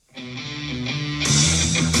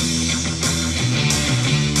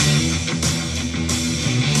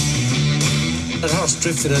horse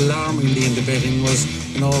drifted alarmingly in the betting was,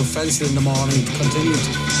 Felsey in the morning continued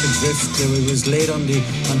to drift. He was late on the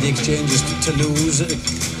exchanges to lose. It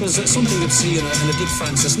was something you'd see in a Dick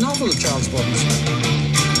Francis novel, Charles Buttons.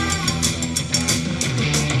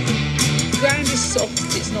 The ground is soft.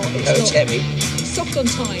 It's heavy. It's soft on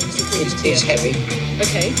times. It's heavy.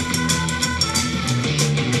 Okay.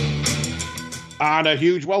 And a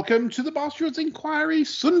huge welcome to the Bastards Inquiry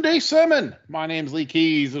Sunday Sermon. My name's Lee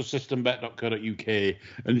Keys of systembet.co.uk,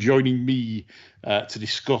 and joining me to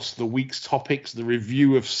discuss the week's topics, the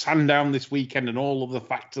review of Sandown this weekend and all of the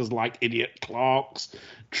factors like idiot Clarks,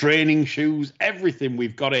 training shoes, everything.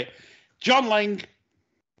 We've got it. John Lang,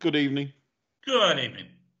 good evening. Good evening.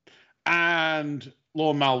 And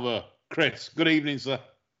Lord Malver, Chris, good evening, sir.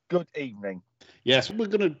 Good evening. Yes, we're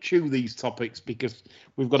going to chew these topics because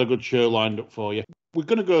we've got a good show lined up for you. We're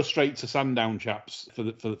going to go straight to Sandown, chaps,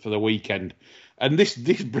 for the weekend, and this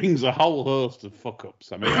brings a whole host of fuck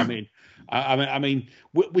ups. I mean,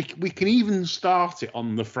 we can even start it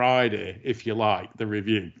on the Friday if you like the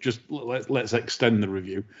review. Just let's extend the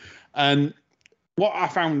review. And what I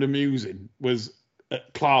found amusing was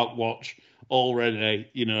at Clark Watch already.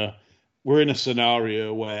 We're in a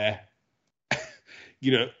scenario where.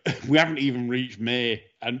 We haven't even reached May,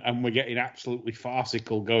 and we're getting absolutely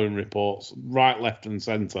farcical going reports right, left, and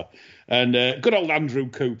centre. And good old Andrew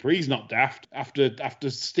Cooper, he's not daft. After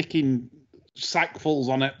sticking sackfuls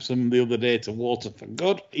on Epsom the other day to water for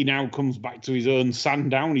good, he now comes back to his own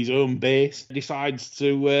Sandown, his own base, decides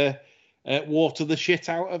to water the shit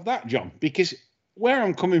out of that, John. Because where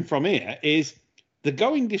I'm coming from here is the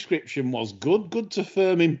going description was good to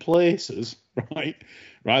firm in places, right?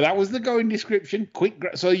 Right, that was the going description.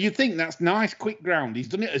 So you think that's nice, quick ground. He's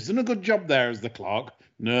done a good job there as the Clark.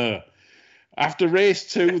 No. After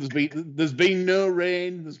race 2, there's been no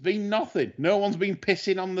rain. There's been nothing. No one's been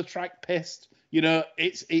pissing on the track pissed.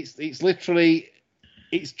 It's literally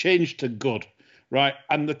changed to good, right?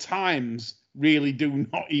 And the times really do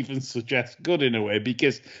not even suggest good in a way,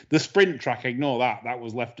 because the sprint track, ignore that. That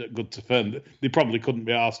was left at good to firm. They probably couldn't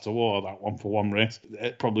be asked to water that 1-for-1 race.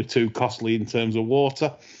 Probably too costly in terms of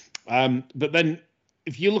water. But then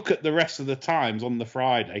if you look at the rest of the times on the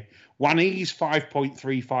Friday, Wanee's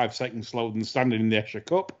 5.35 seconds slower than standing in the Esher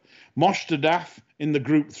Cup. Moshtadaf in the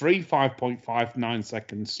Group 3, 5.59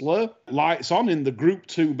 seconds slow. Lights On in the Group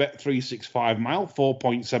 2 Bet365 mile,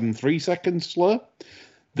 4.73 seconds slow.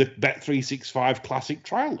 The Bet365 Classic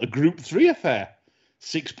Trial, a Group 3 affair,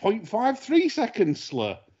 6.53 seconds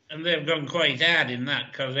slow. And they've gone quite hard in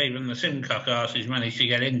that, because even the Simcock horses managed to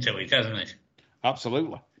get into it, hasn't it?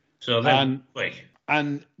 Absolutely. So they're quick.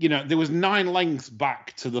 And, there was 9 lengths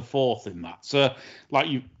back to the 4th in that. So, like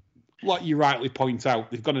you rightly point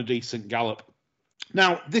out, they've got a decent gallop.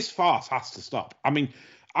 Now, this farce has to stop. I mean,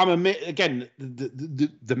 again,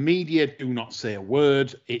 the media do not say a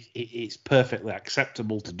word. It's perfectly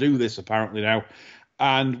acceptable to do this, apparently, now.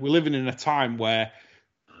 And we're living in a time where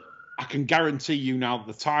I can guarantee you now that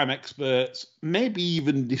the time experts, maybe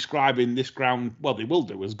even describing this ground, well, they will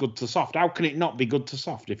do, as good to soft. How can it not be good to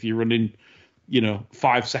soft if you're running,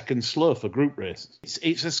 5 seconds slow for group races?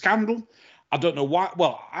 It's a scandal. I don't know why.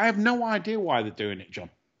 Well, I have no idea why they're doing it, John.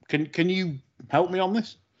 Can you help me on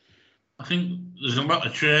this? I think there's a lot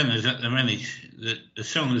of trainers at the minute that as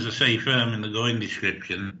soon as they say firm in the going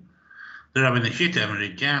description, they're having a shit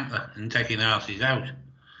hemorrhage, aren't they, and taking horses out.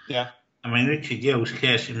 Yeah. I mean, Richard Hughes,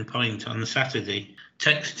 case in point, on Saturday,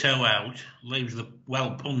 takes 2 out, leaves the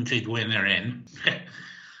well-punted winner in.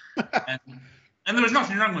 and there was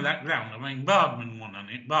nothing wrong with that ground. I mean, Boardman won on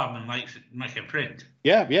it. Boardman likes to make a print.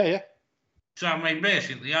 Yeah. So, I mean,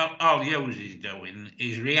 basically, all Hughes is doing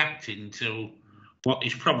is reacting to what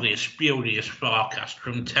is probably a spurious forecast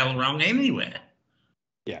from Telwrong anywhere.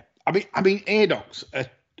 Yeah. I mean, Adox, a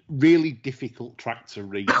really difficult track to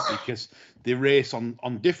read because they race on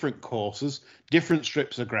different courses, different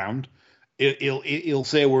strips of ground. He'll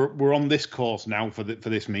say we're on this course now for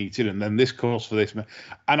this meeting, and then this course for this.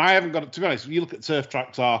 And I haven't got, to be honest. If you look at Turf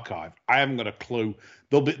Track's archive, I haven't got a clue.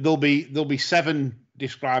 There'll be 7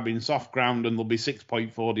 describing soft ground, and there'll be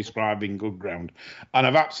 6.4 describing good ground.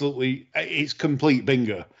 And it's complete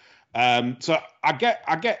bingo. So I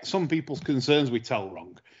get some people's concerns with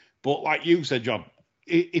Telwrong, but like you said, John,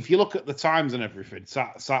 if you look at the times and everything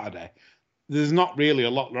Saturday, there's not really a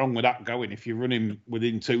lot wrong with that going if you're running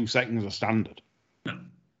within 2 seconds of standard.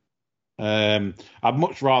 I'd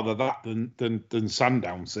much rather that than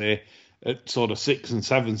Sandown, say, at sort of 6 and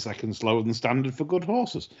 7 seconds slower than standard for good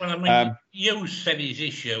horses. Well, I mean, you said his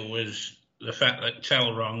issue was the fact that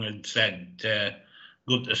Telwrong had said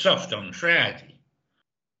good to soft on Friday.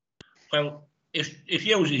 Well, if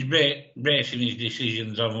Hughes is basing his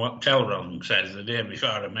decisions on what Telrong says the day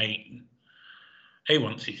before a meeting, he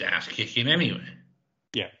wants his ass kicking anyway.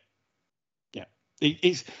 Yeah.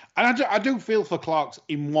 It's and I do feel for Clark's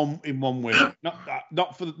in one way.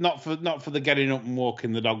 Not for the getting up and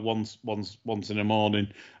walking the dog once in the morning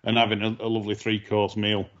and having a lovely 3-course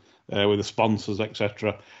meal with the sponsors,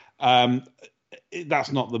 etc.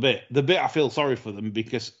 That's not the bit. The bit I feel sorry for them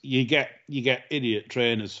because you get idiot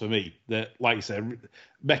trainers for me that, like you said,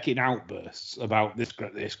 making outbursts about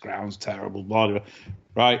this ground's terrible, blah blah,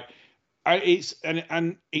 right?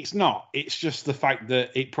 It's not. It's just the fact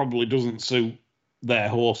that it probably doesn't suit their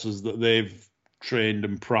horses that they've trained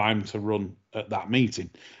and primed to run at that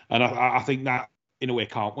meeting, and I think that in a way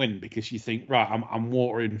can't win because you think, right, I'm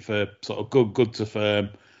watering for sort of good to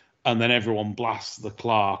firm, and then everyone blasts the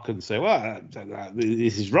Clark and say, well,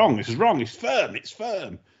 this is wrong, it's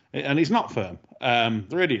firm, and it's not firm.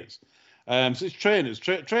 They're idiots. So it's trainers.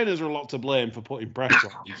 Trainers are a lot to blame for putting pressure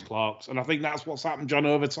on these Clarks, and I think that's what's happened, John,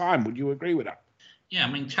 over time. Would you agree with that? Yeah,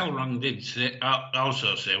 I mean, Telrong did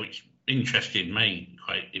also say, which interested me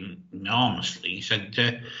quite enormously. He said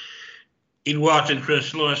he'd watered for a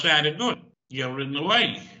slower side of good. You're in the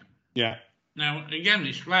way. Yeah. Now, again,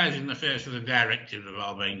 this flies in the face of the directives that have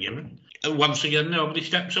all been given. And once again, nobody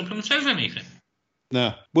steps up and says anything.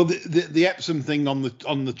 No. Well, the Epsom thing on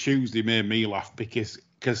the Tuesday made me laugh because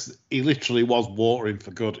he literally was watering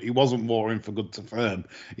for good. He wasn't watering for good to firm.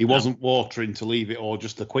 He wasn't watering to leave it or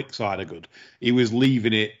just the quick side of good. He was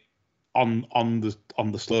leaving it on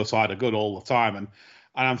the slow side of good all the time. And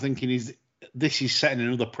I'm thinking, this is setting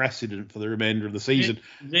another precedent for the remainder of the season.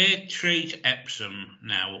 They treat Epsom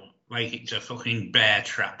now like it's a fucking bear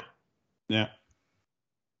trap. Yeah.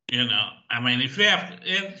 You know, I mean, if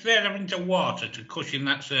they're having to water to cushion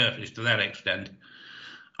that surface to that extent,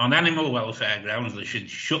 on animal welfare grounds, they should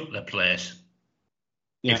shut the place.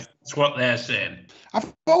 Yeah, if that's what they're saying.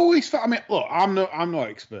 I've always felt. I mean, look, I'm no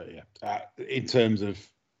expert yet in terms of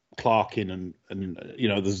Clarking, and you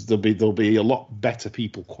know, there'll be a lot better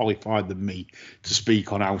people qualified than me to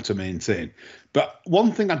speak on how to maintain. But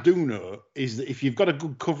one thing I do know is that if you've got a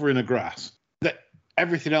good covering of grass, that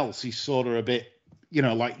everything else is sort of a bit, you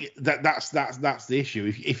know, like that's the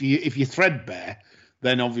issue. If you're threadbare,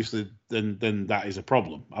 then obviously then that is a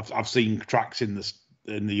problem. I've seen tracks in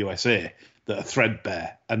the USA that are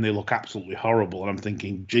threadbare and they look absolutely horrible, and I'm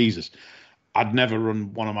thinking, Jesus, I'd never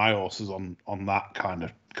run one of my horses on that kind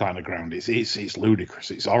of ground. It's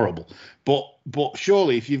ludicrous. It's horrible. But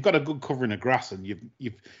surely, if you've got a good covering of grass and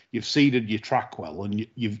you've seeded your track well and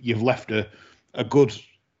you've left a good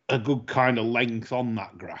kind of length on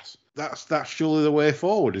that grass, that's surely the way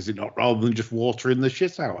forward, is it not? Rather than just watering the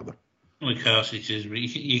shit out of them. Well, of course it is, but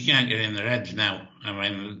you can't get in their heads now. I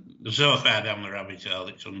mean, they're so far down the rabbit hole,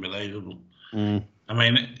 it's unbelievable. Mm. I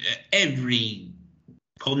mean, every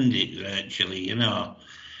pundit virtually, you know,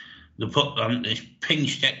 they put on this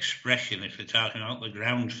pinched expression if they're talking about the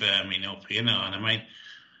ground firming up, you know. And I mean,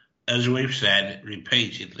 as we've said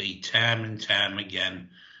repeatedly, time and time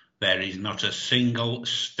again, there is not a single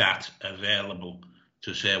stat available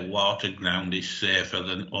to say watered ground is safer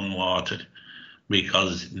than unwatered,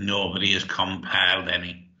 because nobody has compiled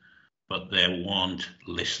any, but they won't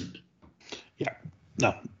listen. Yeah,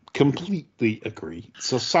 no, completely agree.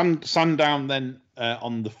 So Sandown then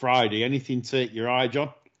on the Friday. Anything take your eye, John,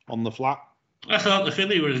 on the flat? I thought the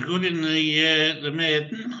filly was good in the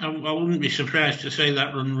maiden. I wouldn't be surprised to say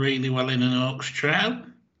that run really well in an Oaks trial.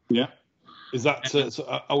 Yeah. Is that?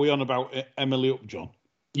 So are we on about Emily Upjohn?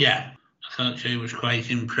 Yeah, I thought she was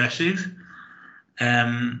quite impressive.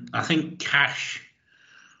 I think Cash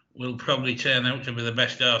will probably turn out to be the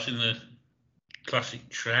best horse in the classic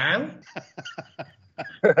trial.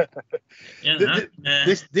 You know,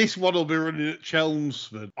 this one will be running at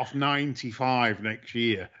Chelmsford off 95 next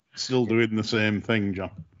year, still doing the same thing,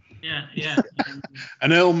 John. Yeah.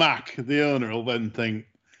 And Earl Mack, the owner, will then think,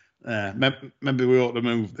 maybe we ought to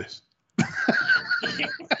move this.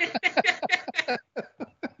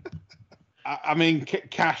 I mean,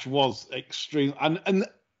 Cash was extreme, and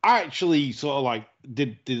I actually sort of like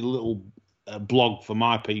did a little blog for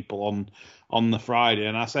my people on the Friday,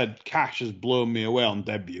 and I said Cash has blown me away on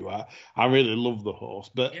debut. I really love the horse,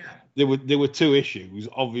 but there were two issues.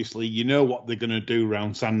 Obviously, you know what they're going to do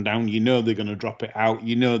round Sandown. You know they're going to drop it out.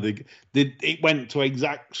 You know it went to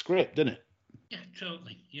exact script, didn't it? Yeah,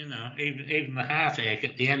 totally. You know, even the heartache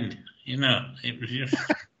at the end. You know, it was just.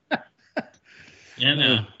 You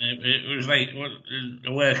know, it was like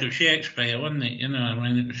a work of Shakespeare, wasn't it? You know, I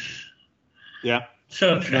mean, it was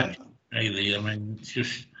so tragic, really. I mean, it's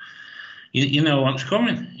just, you know what's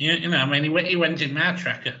coming. You know, I mean, he went in my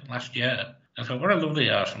tracker last year I thought, what a lovely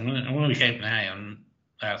horse. I'm going to keep an eye on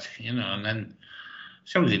that, and then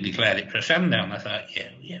somebody declared it for Sandown. I thought, yeah,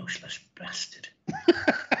 useless bastard.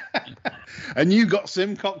 And you got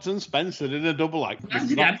Simcox and Spencer in a double act. I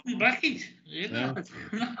didn't back it.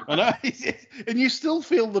 I know. And you still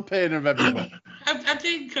feel the pain of everybody. I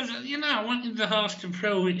did, because, I wanted the horse to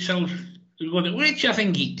prove itself, which I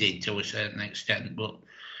think it did to a certain extent. But,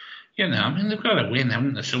 they've got to win,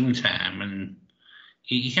 haven't they, sometime? And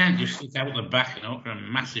you can't just sit out the back and hope for a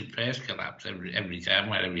massive pace collapse every time,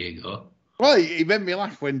 wherever you go. Well, he made me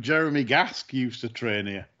laugh when Jeremy Gask used to train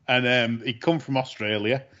here. And he'd come from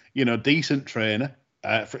Australia, decent trainer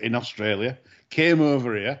in Australia, came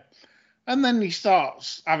over here, and then he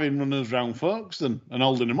starts having runners round Folkestone and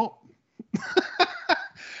holding them up.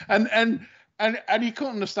 and he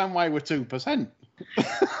couldn't understand why we're 2%.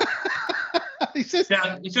 He says,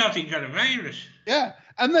 he thought he got a virus. Yeah,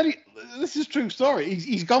 and then this is a true story.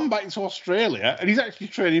 He's gone back to Australia and he's actually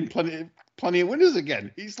training plenty of winners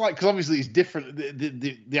again. It's like, because obviously it's different.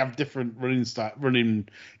 They have different running.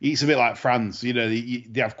 It's a bit like France, They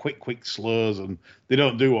have quick slurs, and they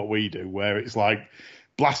don't do what we do, where it's like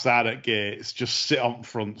blast out at gates, just sit up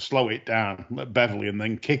front, slow it down at Beverley, and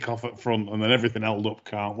then kick off at front, and then everything held up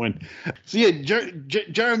can't win. So yeah,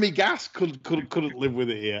 Jeremy Gass couldn't live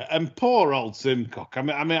with it here, and poor old Simcock.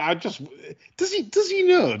 I just does he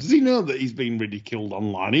know that he's been ridiculed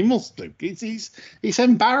online? He must do. It's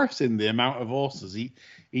embarrassing the amount of horses he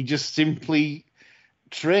just simply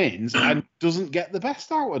trains and doesn't get the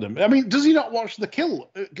best out of them. Does he not watch the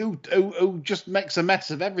Kill, who just makes a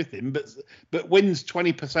mess of everything, but wins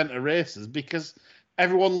 20% of races because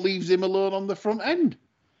everyone leaves him alone on the front end?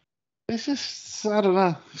 It's just, I don't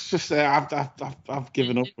know. It's just I've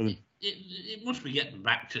given up with him. It must be getting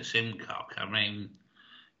back to Simcock.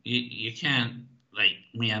 You can't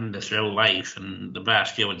meander through life, and the Bar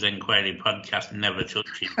Stewards Inquiry podcast never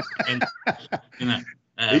touch him.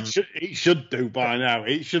 It should do by now.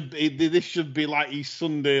 This should be like his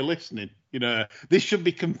Sunday listening. This should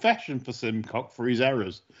be confession for Simcock for his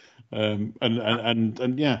errors. Yeah.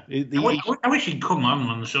 I wish he'd come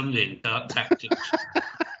on Sunday and start tactics.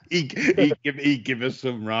 He'd give us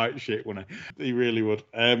some right shit, wouldn't he? He really would.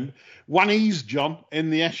 Wannies, John, in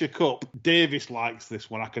the Esher Cup. Davis likes this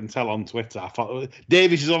one, I can tell on Twitter.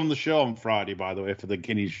 Davis is on the show on Friday, by the way, for the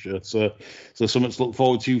Guineas show. So something to look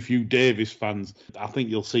forward to for you Davis fans. I think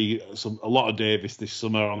you'll see a lot of Davis this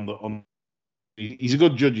summer on. He's a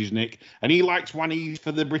good judge, is Nick, and he likes Wannies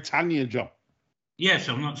for the Britannia, John. Yes,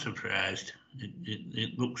 I'm not surprised.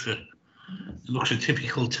 It looks a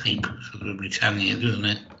typical type of the Britannia, doesn't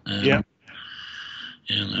it? Yeah.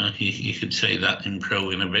 You could say that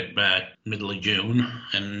improving a bit by middle of June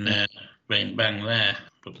and bang there.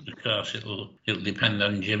 But of course, it'll depend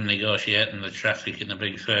on Jim negotiating the traffic in the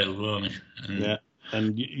big field, won't it? Yeah.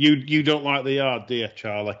 And you don't like the yard, do you,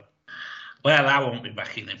 Charlie? Well, I won't be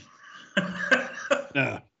backing him.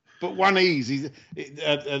 No. But Wannies,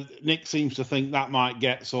 Nick seems to think that might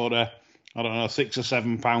get sort of, I don't know, £6 or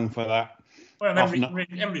 £7 for that. Well,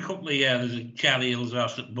 every couple of years, there's a Charlie Hills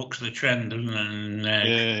horse that books the trend, doesn't it?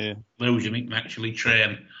 And losing it can actually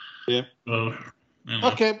train. Yeah. So,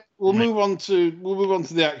 Okay, we'll move on to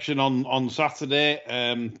the action on Saturday.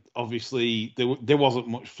 Obviously, there wasn't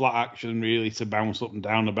much flat action really to bounce up and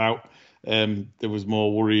down about. There was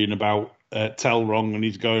more worrying about Tell Wrong and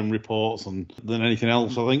his going reports than anything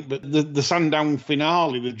else, I think. But the Sandown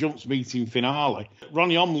finale, the jumps meeting finale,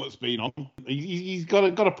 Ronnie Omelet's been on. He's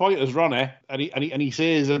got a point as Ronnie, and he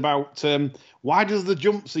says about why does the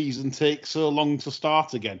jump season take so long to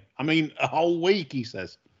start again? A whole week, he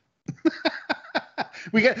says.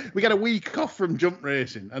 we get a week off from jump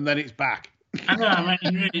racing, and then it's back. I know,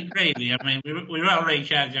 really. We've all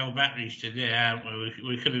recharged our batteries today, aren't we?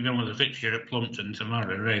 We could have done with a fixture at Plumpton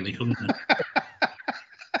tomorrow, really, couldn't we?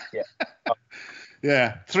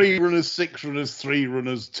 Yeah. 3 runners, 6 runners, 3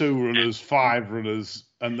 runners, 2 runners, 5 runners,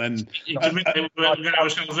 and then... We've got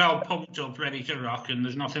ourselves all pumped up, ready to rock, and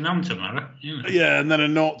there's nothing on tomorrow. Yeah, and then a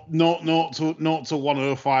 0 to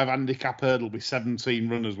 105 handicap hurdle will be 17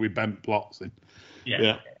 runners with bent plots in.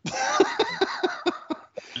 Yeah.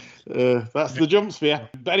 That's the jump sphere.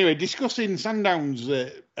 But anyway, discussing Sandown's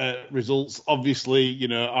results, obviously,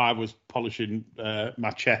 I was polishing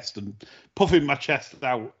my chest and puffing my chest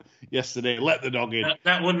out yesterday. Let the dog in.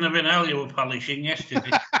 That wouldn't have been how you were polishing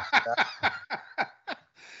yesterday.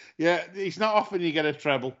 Yeah, it's not often you get a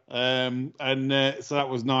treble. So that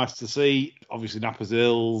was nice to see. Obviously, Nappers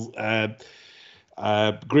Hills,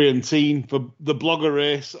 Graham Team for the blogger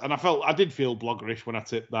race. And I did feel bloggerish when I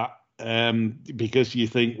tipped that. because you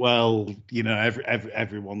think, well,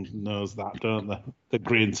 everyone knows that, don't they? The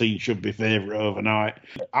green team should be favourite overnight.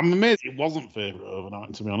 I'm amazed it wasn't favourite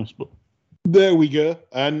overnight, to be honest, but there we go.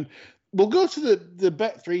 And we'll go to the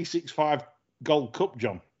Bet365 Gold Cup,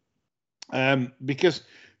 John, because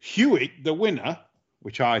Hewitt, the winner,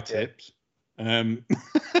 which I tipped,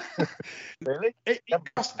 Really? it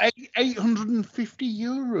cost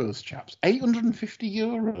 €850, chaps.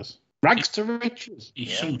 €850. Rags to riches.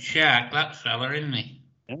 He's some shark, that fella, isn't he?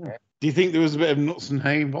 Yeah. Do you think there was a bit of nuts and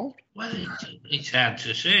hay involved? Well, it's hard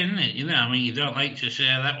to say, isn't it? You don't like to say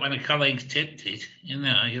that when a colleague's tipped it. You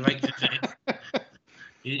like to say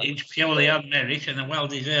it's purely on merit and a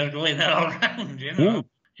well-deserved win all round,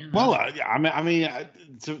 Well, I mean,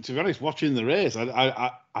 to be honest, watching the race,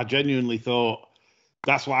 I genuinely thought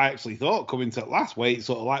that's what I actually thought coming to the last way. It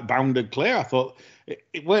sort of like bounded clear. I thought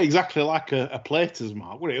it were exactly like a Plater's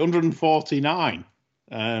mark. What, 149?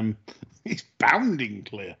 It's bounding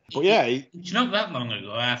clear. But yeah, it's not that long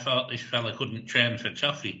ago. I thought this fella couldn't train for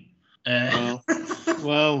toffee.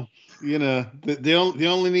 Well, they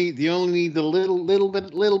only need a little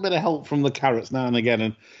bit of help from the carrots now and again,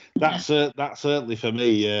 and that's certainly for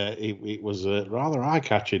me. It was rather eye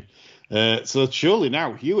catching. So surely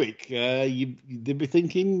now Hewitt, they'd be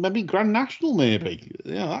thinking maybe Grand National, maybe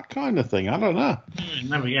that kind of thing. I don't know. He'll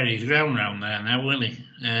never get his ground round there now, will he?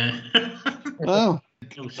 Well,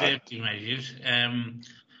 no safety measures.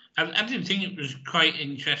 I did think it was quite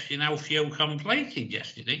interesting how few completed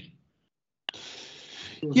yesterday.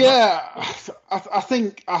 Yeah, I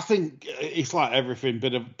think it's like everything.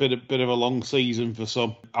 Bit of a long season for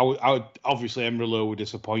some. I obviously Emrilo were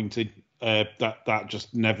disappointed. That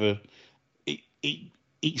just never.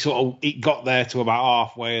 It got there to about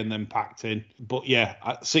halfway and then packed in. But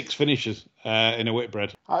yeah, 6 finishes in a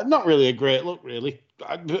Whitbread. Not really a great look, really.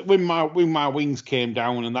 When my wings came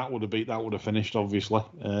down and that would have finished, obviously.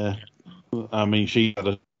 I mean, she had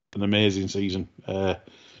an amazing season,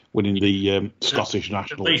 winning the Scottish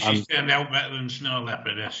National. At least she's turned out better than Snow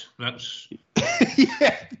Leopardess. That's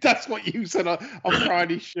yeah, that's what you said on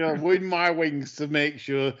Friday's show. Win my wings to make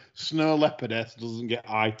sure Snow Leopardess doesn't get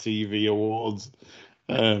ITV awards.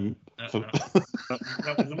 That was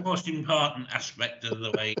the most important aspect of the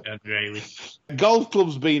weekend, really. Golf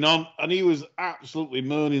Club's been on, and he was absolutely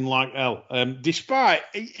moaning like hell. Despite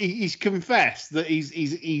he's confessed that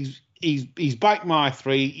he's backed my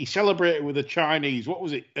 3. He celebrated with a Chinese. What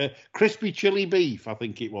was it? Crispy chili beef, I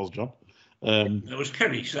think it was, John. There was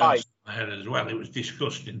curry sauce there as well. It was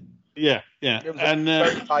disgusting. Yeah. And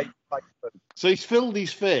so he's filled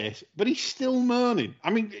his face, but he's still moaning.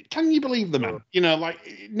 I mean, can you believe the man?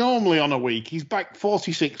 Normally on a week, he's backed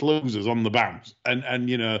 46 losers on the bounce, and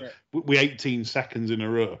with 18 seconds in a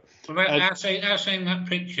row. Well, I seen that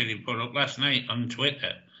picture he put up last night on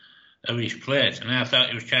Twitter of his plate, and I thought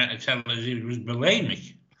he was trying to tell us he was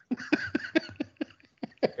bulimic.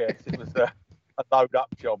 Yes, it was a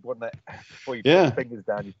load-up job, wasn't it? Before you put your fingers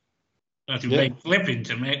down. That's a big flipping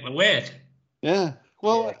to make the weight. Yeah.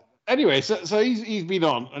 Well, anyway, so he's been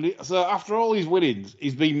on, and so after all his winnings,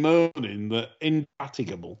 he's been moaning that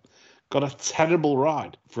Indefatigable got a terrible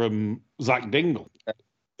ride from Zach Dingle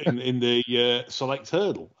in the select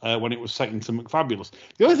hurdle when it was second to McFabulous.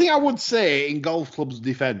 The only thing I would say in Golf Club's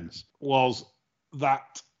defence was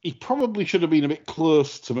that he probably should have been a bit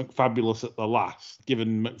close to McFabulous at the last,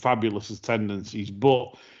 given McFabulous's tendencies.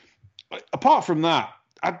 But apart from that,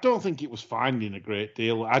 I don't think it was finding a great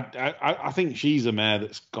deal. I think she's a mare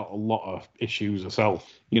that's got a lot of issues herself,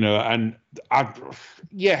 and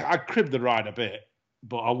I'd crib the ride a bit,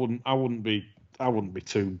 but I wouldn't be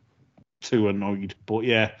too annoyed. But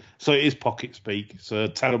yeah, so it is pocket speak. So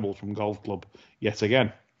terrible from Golf Club yet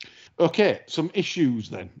again. Okay, some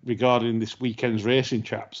issues then regarding this weekend's racing,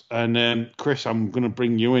 chaps. And Chris, I'm going to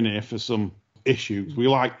bring you in here for some issues. We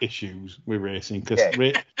like issues with racing because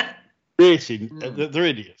racing, they're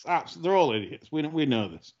idiots. They're all idiots. We know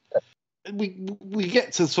this. We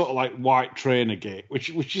get to sort of like White Trainer Gate, which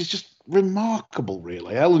is just remarkable,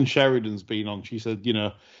 really. Ellen Sheridan's been on. She said,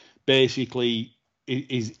 basically,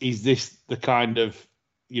 is this the kind of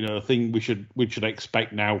thing we should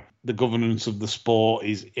expect now? The governance of the sport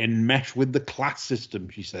is enmeshed with the class system,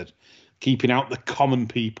 she said. Keeping out the common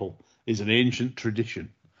people is an ancient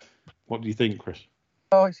tradition. What do you think, Chris?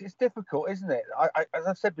 Oh, it's difficult, isn't it? As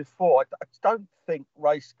I've said before, I don't think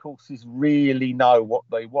racecourses really know what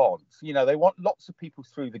they want. They want lots of people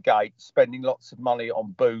through the gate, spending lots of money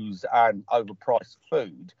on booze and overpriced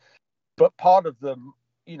food. But part of them,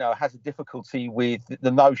 has a difficulty with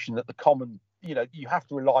the notion that the common you have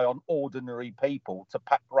to rely on ordinary people to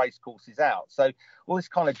pack race courses out. So all this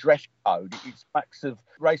kind of dress code, it's facts of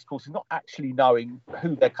race courses not actually knowing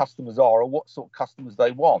who their customers are or what sort of customers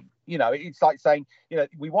they want. It's like saying,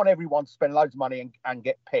 we want everyone to spend loads of money and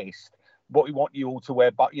get pissed, but we want you all to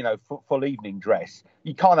wear, full evening dress.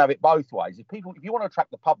 You can't have it both ways. If you want to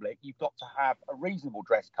attract the public, you've got to have a reasonable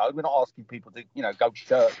dress code. We're not asking people to, go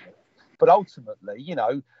shirtless, but ultimately,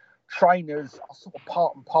 trainers are sort of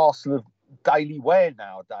part and parcel of daily wear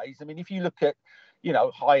nowadays. I mean, if you look at,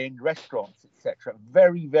 high-end restaurants, etc.,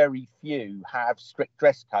 very, very few have strict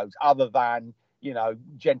dress codes other than,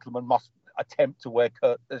 gentlemen must attempt to wear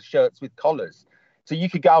shirts with collars. So you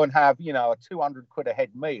could go and have, a 200 quid a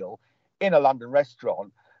head meal in a London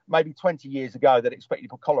restaurant. Maybe 20 years ago, they'd expect you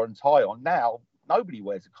to put collar and tie on. Now, nobody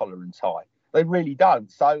wears a collar and tie. They really don't.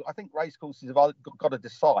 So I think racecourses have got to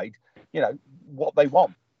decide, what they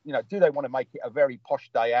want. Do they want to make it a very posh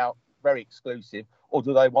day out, very exclusive, or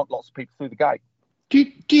do they want lots of people through the gate? Do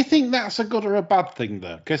you think that's a good or a bad thing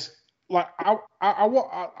though? Because I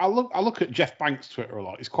look at Jeff Banks' Twitter a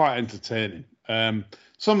lot. It's quite entertaining.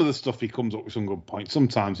 Some of the stuff he comes up with some good points.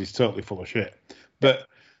 Sometimes he's totally full of shit. But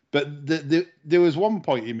there was one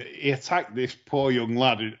point he attacked this poor young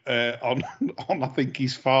lad on I think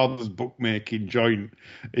his father's bookmaking joint.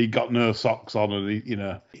 He got no socks on, and he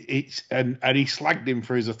slagged him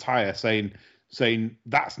for his attire, saying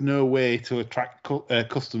that's no way to attract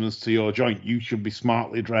customers to your joint. You should be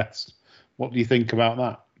smartly dressed. What do you think about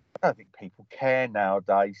that? I don't think people care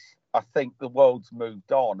nowadays. I think the world's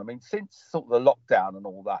moved on. I mean, since sort of the lockdown and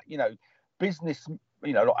all that, business,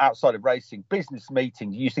 outside of racing, business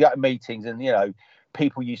meetings, you used to go to meetings and,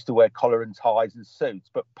 people used to wear collar and ties and suits.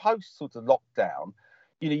 But post sort of lockdown,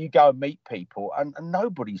 you go and meet people and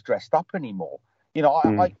nobody's dressed up anymore.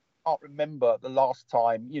 I can't remember the last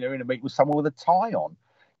time, in a meet with someone with a tie on.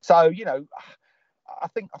 So, I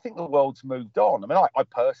think the world's moved on. I mean, I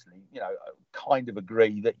personally, kind of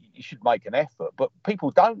agree that you should make an effort, but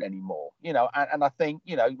people don't anymore, and I think,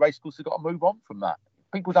 racecourses have got to move on from that.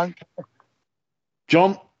 People don't care.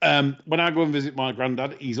 John, when I go and visit my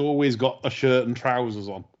granddad, he's always got a shirt and trousers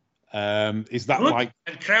on. Is that Good. like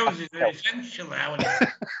And trousers are essential now?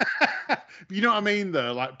 You know what I mean,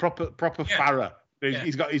 though, like proper Farrer. Yeah.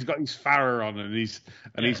 He's got his Farrer on, and he's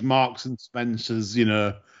Marks and Spencers,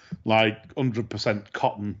 like 100%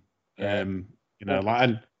 cotton. And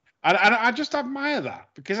I just admire that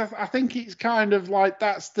because I think it's kind of like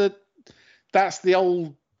that's the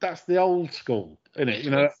old school, isn't it?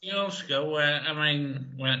 The old school. I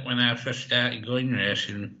mean, when I first started going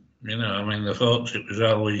racing, the folks, it was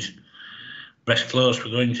always best clothes for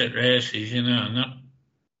going to races. Not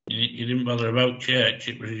you didn't bother about church.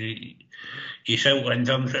 It was yourself went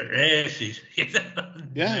on to races.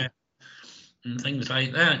 And things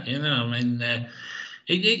like that.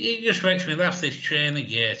 It just makes me laugh, this trainer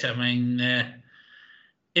gate. I mean,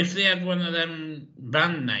 if they had one of them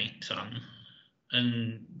band nights on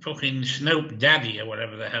and fucking Snoop Daddy or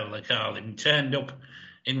whatever the hell they call him turned up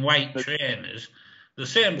in white trainers, the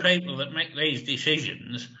same people that make these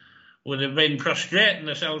decisions would have been prostrating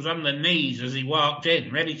themselves on their knees as he walked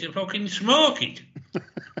in, ready to fucking smoke it.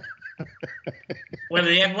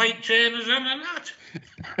 Whether he had white trainers on or not.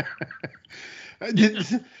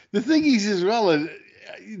 The thing is, as well,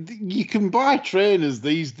 you can buy trainers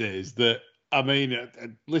these days that, I mean,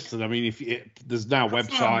 listen, I mean, there's now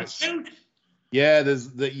websites. Yeah,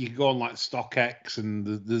 there's that you can go on like StockX, and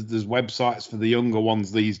there's websites for the younger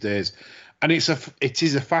ones these days, and it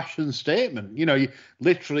is a fashion statement. You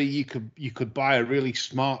literally you could buy a really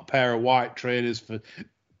smart pair of white trainers for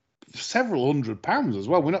several £100 as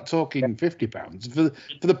well. We're not talking £50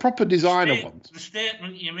 for the proper designer ones. The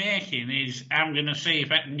statement you're making is, I'm going to see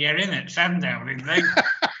if I can get in at Sandown in there.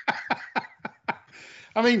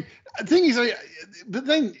 I mean, the thing is, but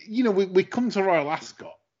then we come to Royal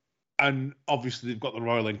Ascot, and obviously they've got the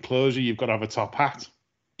Royal Enclosure. You've got to have a top hat.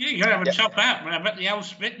 Yeah, you got to have a top hat, but I bet the old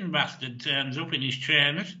spitting bastard turns up in his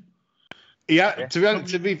trainers. Yeah, to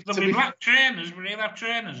be black trainers, but he'll have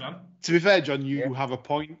trainers on. To be fair, John, you have a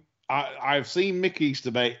point. I've seen Mick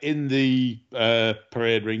Easterby in the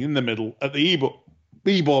parade ring in the middle at the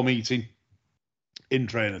Ebor meeting in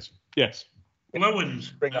trainers. Yes.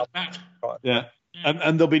 Lowens. Bring up that. Yeah.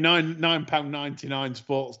 And there'll be £9.99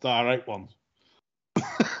 Sports Direct ones.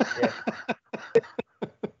 Yeah.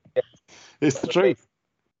 It's the truth.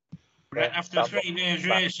 Right, after 3 days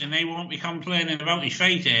racing, they won't be complaining about his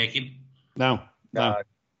feet aching. No.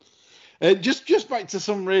 Just back to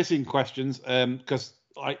some racing questions, because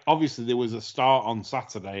obviously there was a start on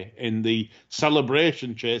Saturday in the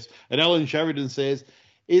celebration chase, and Ellen Sheridan says,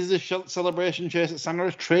 Is the celebration chase at Santa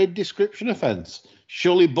a trade description offence?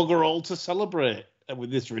 Surely bugger all to celebrate with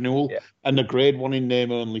this renewal and a grade 1 in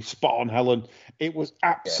name only. Spot on, Helen. It was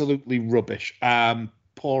absolutely rubbish.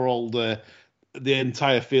 Poor old the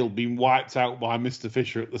entire field being wiped out by Mr.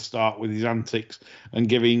 Fisher at the start with his antics and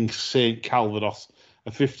giving St. Calvados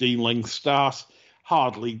a 15-length start.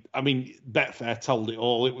 Hardly. I mean, Betfair told it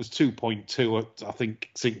all. It was 2.2 at, I think,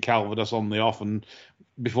 St. Calvados on the off, and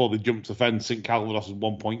before they jumped the fence, St. Calvados was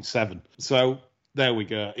 1.7. So there we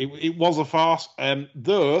go. It was a farce.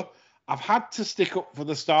 Though I've had to stick up for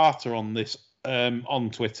the starter on this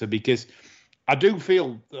on Twitter, because I do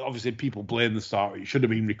feel that obviously people blame the starter. It should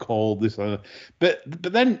have been recalled. But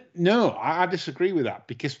then no, I disagree with that,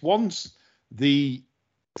 because once the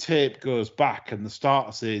tape goes back and the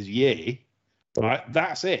starter says yay, right,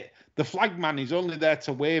 that's it. The flag man is only there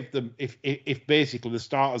to wave them if basically the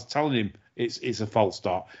starter's telling him it's a false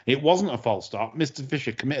start. It wasn't a false start. Mr.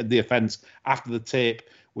 Fisher committed the offence after the tape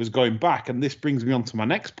was going back, and this brings me on to my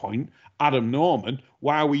next point. Adam Norman,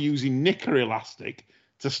 why are we using knicker elastic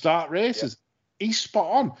to start races? He's spot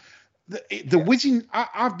on. The whizzing,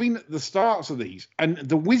 I've been at the starts of these, and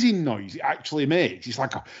the whizzing noise it actually makes, it's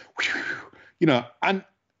like a, and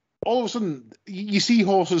all of a sudden you see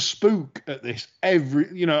horses spook at this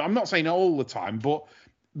I'm not saying all the time, but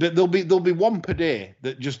there'll be one per day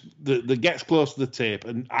that that gets close to the tape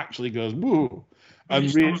and actually goes woo. And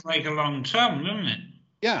it sounds like a long time, doesn't it?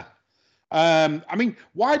 Yeah. I mean,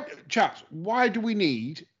 why do we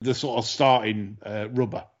need the sort of starting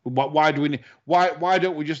rubber? Why do we need? Why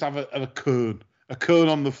don't we just have a cone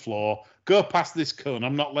on the floor? Go past this cone.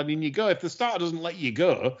 I'm not letting you go. If the starter doesn't let you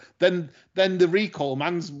go, then the recall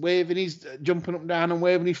man's waving his jumping up and down and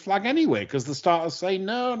waving his flag anyway, because the starter's saying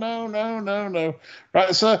no.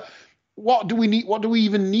 Right. So what do we need? What do we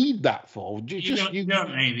even need that for? You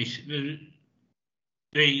don't need this.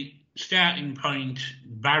 The starting point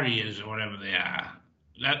barriers or whatever they are,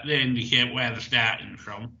 that they indicate where they're starting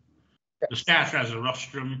from. The starter has a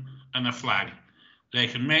rostrum and a flag. They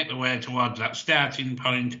can make their way towards that starting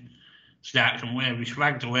point. Starter can wave his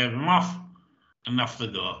flag to wave them off, and off they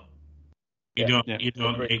go. You don't need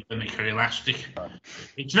the knicker elastic.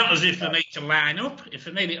 It's not as if they need to line up. If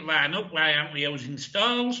they need it to line up, why aren't we using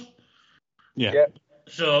stalls? Yeah.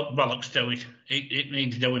 So bollocks to it. It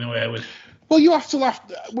needs doing away with. Well, you have to laugh.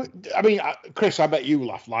 I mean, Chris, I bet you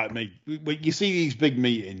laugh like me. You see these big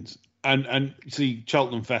meetings and see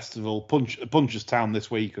Cheltenham Festival, Punchestown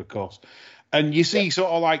this week, of course. And you see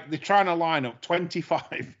sort of like they're trying to line up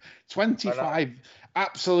 25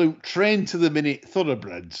 absolute train-to-the-minute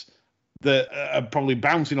thoroughbreds that are probably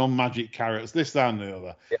bouncing on magic carrots, this, that, and the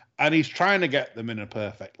other. Yeah. And he's trying to get them in a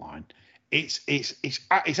perfect line. It's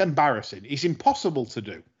embarrassing. It's impossible to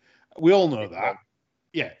do. We all know that.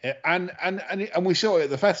 Yeah, and we saw it at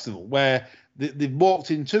the festival where they've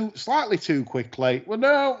walked in slightly too quickly. Well,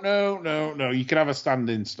 no. You can have a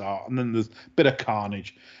standing start, and then there's a bit of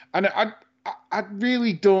carnage. And I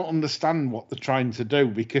really don't understand what they're trying to do,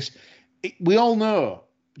 because we all know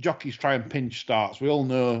jockeys try and pinch starts. We all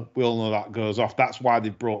know that goes off. That's why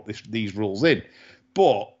they've brought these rules in.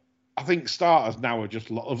 But I think starters now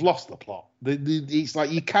have lost the plot. It's like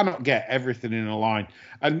you cannot get everything in a line.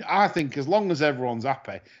 And I think as long as everyone's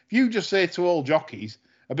happy, if you just say to all jockeys,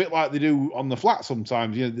 a bit like they do on the flat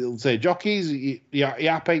sometimes, they'll say, jockeys, you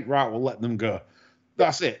happy? Right, we'll let them go.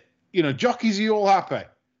 That's it. Jockeys, are you all happy?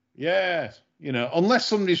 Yes. Unless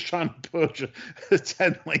somebody's trying to poach a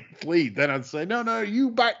 10-length lead, then I'd say, no, you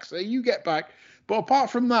back, say you get back. But apart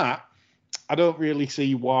from that, I don't really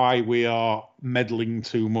see why we are meddling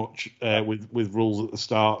too much with rules at the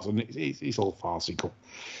starts, and it's all farcical.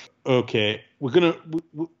 Okay, we're gonna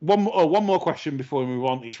one more question before we move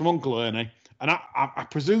on. It's from Uncle Ernie, and I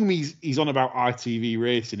presume he's on about ITV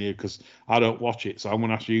racing here, because I don't watch it, so I'm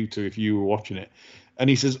gonna ask you two if you were watching it. And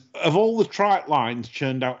he says, of all the trite lines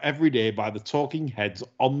churned out every day by the talking heads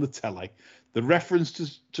on the telly, the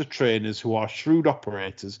reference to trainers who are shrewd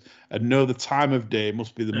operators and know the time of day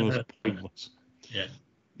must be the most pointless. Yeah.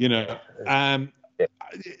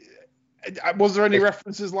 Was there any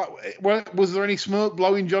references was there any smoke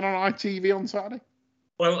blowing John on ITV on Saturday?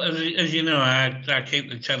 Well, as you know, I keep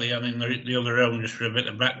the telly on in the other room just for a bit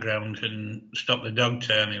of background and stop the dog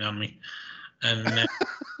turning on me. And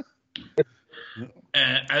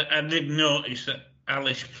I did notice that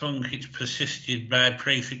Alice Plunkett's persisted by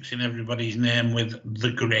prefixing everybody's name with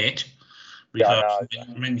the Great, because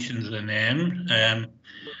it mentions the name.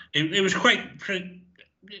 It was quite.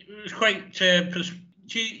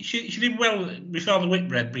 She did well before the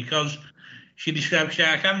Whitbread, because she described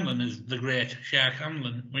Shark Hamlin as the Great Shark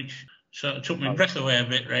Hamlin, which sort of took my breath away a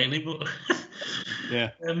bit, really. But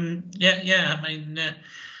Yeah. Yeah. I mean,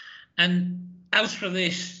 and as for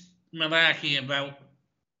this malarkey about,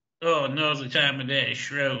 knows the time of day,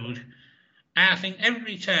 Shroud, I think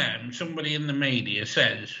every time somebody in the media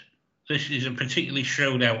says this is a particularly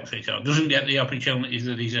Shroud outfit or doesn't get the opportunities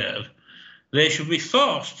they deserve, they should be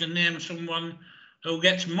forced to name someone who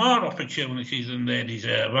gets more opportunities than they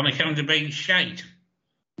deserve on account of being shite.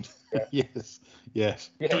 Yeah. Yes.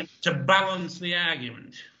 To balance the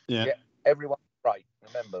argument. Yeah. Everyone's great.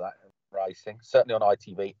 Remember that in racing. Certainly on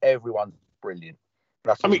ITV, everyone's brilliant.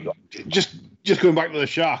 That's all just going back to the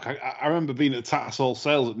Shark. I remember being at Tattersall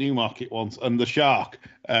Sales at Newmarket once, and the Shark.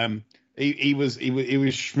 He was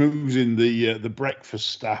schmoozing the breakfast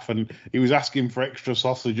staff, and he was asking for extra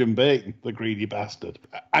sausage and bacon. The greedy bastard,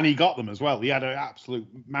 and he got them as well. He had an absolute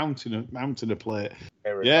mountain of plate.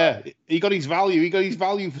 Yeah, he got his value. He got his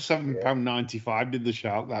value for £7.95. Did the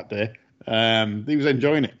Shark that day? He was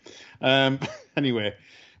enjoying it. Anyway,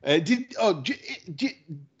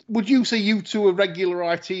 would you say you two are regular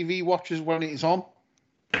ITV watchers when it's on?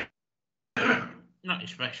 Not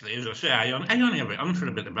especially, as I say. I only have it on for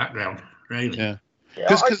a bit of background, really. Yeah,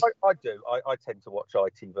 I do. I tend to watch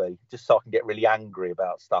ITV just so I can get really angry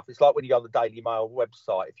about stuff. It's like when you go on the Daily Mail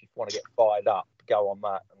website, if you want to get fired up, go on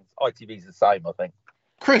that. And ITV's the same, I think.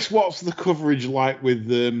 Chris, what's the coverage like with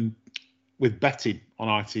betting on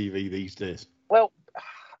ITV these days? Well,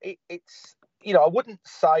 it's I wouldn't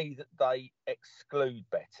say that they exclude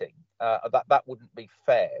betting. That wouldn't be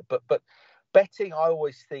fair. But betting, I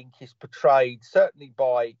always think, is portrayed certainly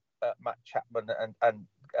by Matt Chapman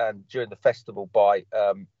and during the festival by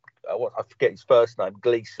I forget his first name,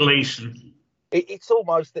 Gleeson. It's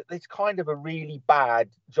almost that it's kind of a really bad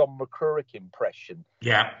John McCrurick impression.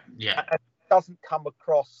 Yeah. And it doesn't come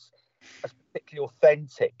across as particularly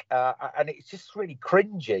authentic, and it's just really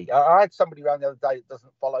cringy. I had somebody around the other day that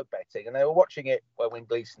doesn't follow betting, and they were watching it when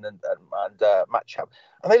Gleeson and Matt Chapman,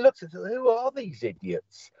 and they looked at it, who are these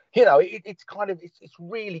idiots? It's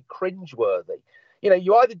really cringeworthy.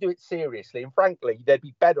 You either do it seriously, and frankly, they'd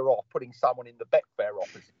be better off putting someone in the Betfair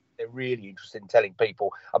office if they're really interested in telling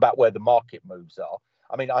people about where the market moves are.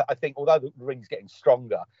 I mean, I think although the ring's getting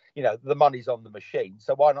stronger, the money's on the machine.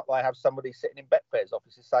 So why not they have somebody sitting in Betfair's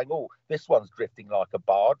offices saying, "Oh, this one's drifting like a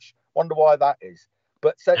barge. Wonder why that is."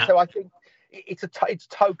 But so I think it's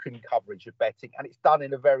token coverage of betting, and it's done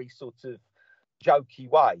in a very sort of jokey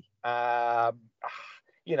way.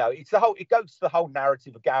 It goes to the whole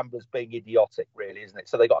narrative of gamblers being idiotic, really, isn't it?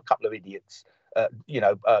 So they got a couple of idiots,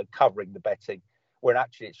 covering the betting, when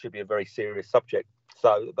actually it should be a very serious subject.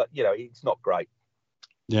 So, but it's not great.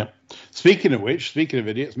 Yeah. Speaking of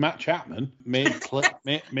idiots, Matt Chapman made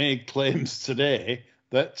claims today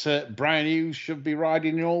that Brian Hughes should be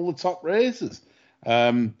riding in all the top races.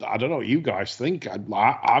 I don't know what you guys think.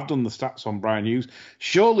 I've done the stats on Brian Hughes.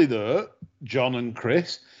 Surely, though, John and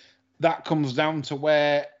Chris, that comes down to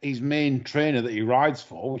where his main trainer that he rides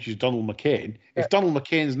for, which is Donald McCain. If Donald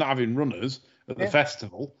McCain's not having runners at the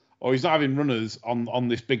festival, or he's not having runners on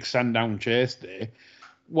this big Sandown Chase day,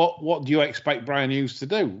 what do you expect Brian Hughes to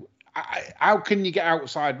do? How can you get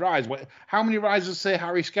outside rides? How many rides does, say,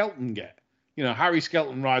 Harry Skelton get? Harry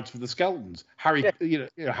Skelton rides for the Skeltons.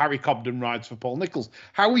 Harry Cobden rides for Paul Nicholls.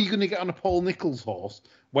 How are you going to get on a Paul Nicholls horse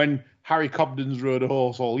when Harry Cobden's rode a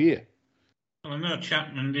horse all year? Well, I know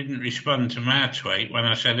Chapman didn't respond to my tweet when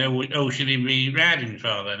I said, "Oh, should he be riding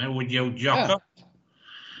for then? Who would you jock up?"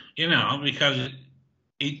 Because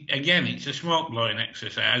it's a smoke blowing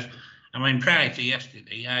exercise. I mean, prior to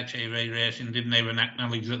yesterday, ITV Racing didn't even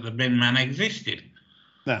acknowledge that the bin man existed.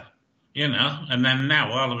 No. And then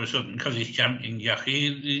now, all of a sudden, because he's champion jockey,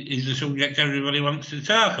 is the subject everybody wants to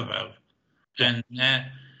talk about. And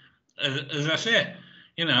as I say,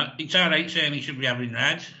 it's all right saying he should be having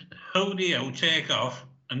rides. Who do you take off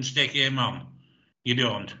and stick him on? You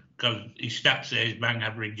don't, because his stats say he's bang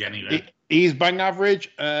average anyway. He's bang average,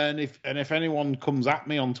 and if anyone comes at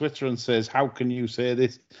me on Twitter and says, "How can you say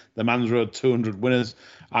this? The man's rode 200 winners,"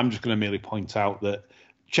 I'm just going to merely point out that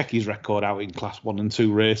check his record out in Class 1 and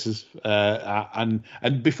 2 races, and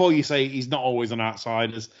before you say he's not always on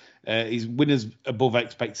outsiders, his winners above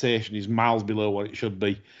expectation is miles below what it should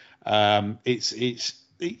be.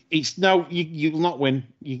 It's no, you'll not win.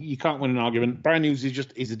 You can't win an argument. Brian Hughes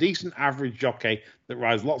is a decent average jockey that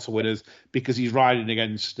rides lots of winners because he's riding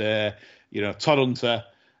against Todd Hunter,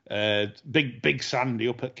 Big Sandy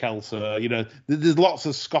up at Kelso. There's lots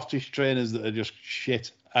of Scottish trainers that are just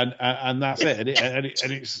shit, and that's it. And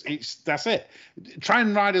it's that's it. Try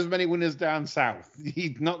and ride as many winners down south.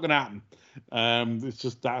 It's not going to happen. It's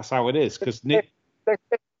just that's how it is. Because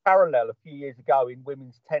parallel a few years ago in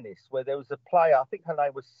women's tennis where there was a player, I think her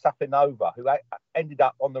name was Safinova, who ended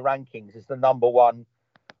up on the rankings as the number one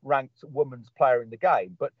ranked women's player in the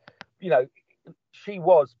game. But, she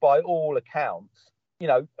was, by all accounts,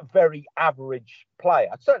 a very average player,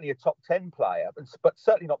 certainly a top 10 player, but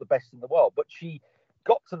certainly not the best in the world. But she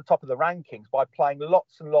got to the top of the rankings by playing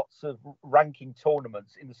lots and lots of ranking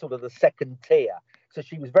tournaments in the sort of the second tier. So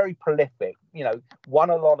she was very prolific, won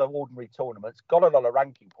a lot of ordinary tournaments, got a lot of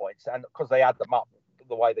ranking points, and because they add them up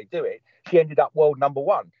the way they do it, she ended up world number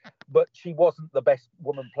one. But she wasn't the best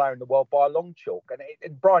woman player in the world by a long chalk.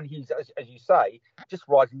 And Brian Hughes, as you say, just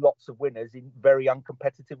rides lots of winners in very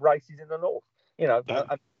uncompetitive races in the north. And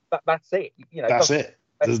that's it. That's it.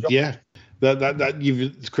 Yeah.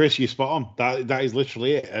 That Chris, you're spot on. That is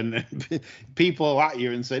literally it. And people are at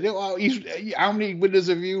you and say, "Oh, how many winners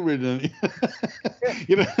have you ridden?"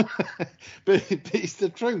 But it's the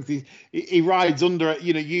truth. He rides under it.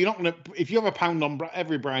 You're not gonna, if you have a pound on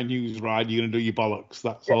every Brian Hughes ride, you're gonna do your bollocks.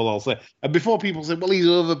 That's all I'll say. And before people say, "Well, he's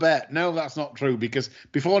overbet," no, that's not true, because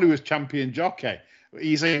before he was champion jockey,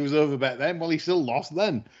 you say he was overbet then. Well, he still lost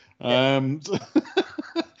then.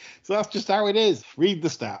 So that's just how it is. Read the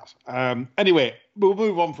stats. Anyway, we'll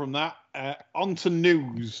move on from that. On to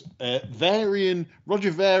news.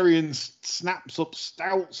 Roger Varian snaps up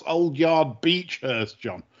Stout's Old Yard Beechhurst,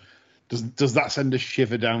 John. Does that send a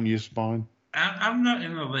shiver down your spine? I'm not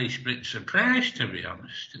in the least bit surprised, to be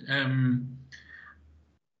honest.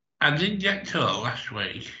 I did get told last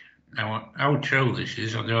week, how true this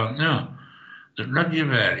is, I don't know, that Roger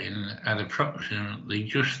Varian had approximately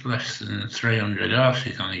just less than 300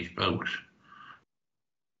 horses on his boat.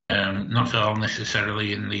 Not all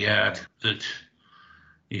necessarily in the yard that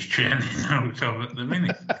he's training out of at the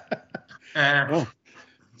minute.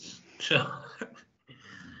 So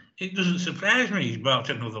it doesn't surprise me he's bought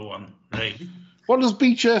another one, really. What does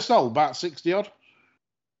Beechhurst hold? About 60 odd?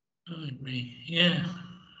 Yeah,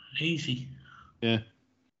 easy. Yeah.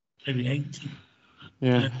 Maybe 80.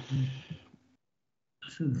 Yeah.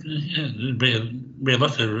 There'd be a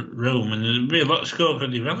lot of room, and there'd be a lot of scope for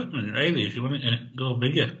development, really, if you wanted to go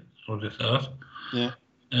bigger, I would have thought. Yeah.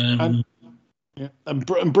 And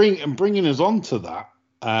bringing us on to that,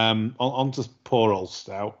 onto poor old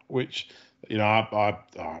Stout, which, I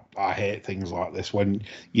hate things like this when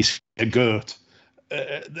you see a Gert,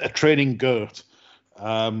 a training Gert,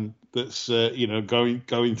 that's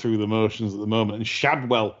going through the motions at the moment, and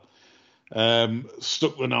Shadwell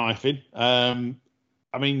stuck the knife in.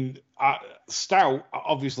 Stout,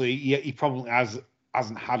 obviously, he probably hasn't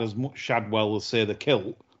had as much Shadwell as, say, the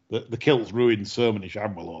Kilt. The Kilt's ruined so many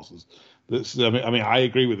Shadwell horses. I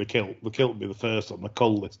agree with the Kilt. The Kilt would be the first on the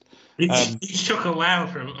cull list. It took a while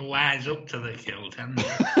for him to wise up to the Kilt, hasn't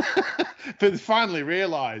it? But they finally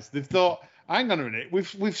realised. They've thought, hang on a minute,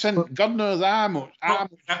 we've sent God knows how much.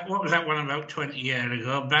 What was that one about 20 years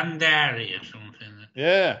ago? Bandari or something?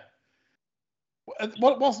 Yeah.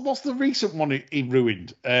 What's the recent one he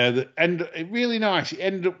ruined? Really nice. He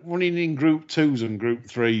ended up running in Group 2s and Group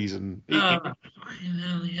 3s, and yeah.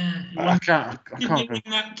 I can't. Did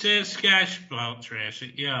that Sky Sports race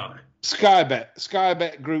at York? Sky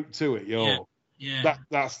Bet Group 2 at York. Yeah.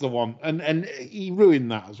 That's the one, and he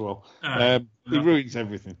ruined that as well. He ruins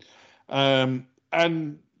everything. And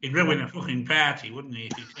he'd ruin a fucking party, wouldn't he?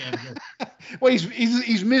 If he turned up? Well,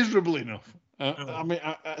 he's miserable enough.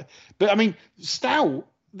 Stout.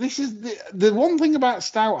 This is the one thing about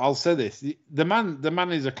Stout. I'll say this: the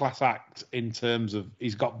man is a class act in terms of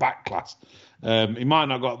he's got back class. He might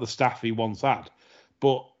not got the staff he once had,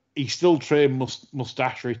 but he still trained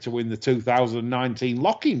Mustachery to win the 2019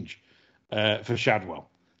 Lockinge for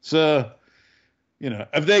Shadwell. So,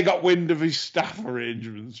 have they got wind of his staff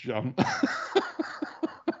arrangements, John?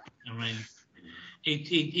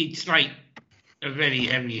 It's like a very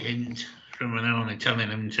heavy hint from an owner telling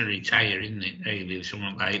him to retire, isn't it? Really,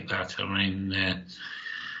 something like that.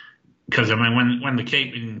 Because when they're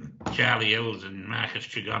keeping Charlie Hills and Marcus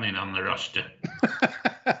Tregonin on the roster,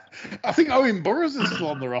 I think Owen Burrows is still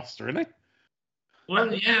on the roster, isn't he?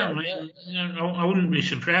 Well, yeah. I wouldn't be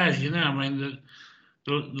surprised.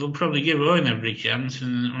 They'll probably give Owen every chance,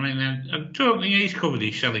 and I don't think he's covered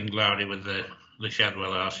his selling glory with the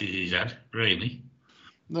Shadwell horses he's had, really.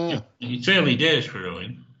 No, it's early days for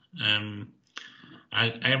Owen.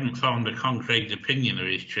 I haven't formed a concrete opinion of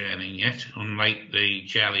his training yet, unlike the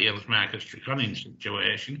Charlie Hills Marcus Tregonin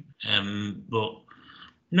situation. But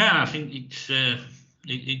no, I think it's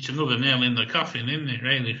another nail in the coffin, isn't it?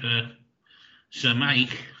 Really, for Sir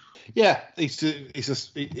Mike. Yeah, it's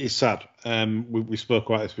sad. We spoke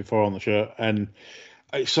about this before on the show, and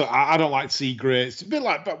So I don't like to see grey. It's a bit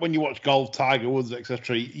like back when you watch golf, Tiger Woods,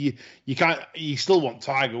 etc. You can't. You still want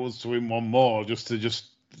Tiger Woods to win one more just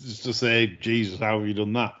to say, Jesus, how have you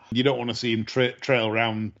done that? You don't want to see him trail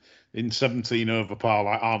around in 17 over par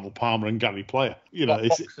like Arnold Palmer and Gary Player. You know, like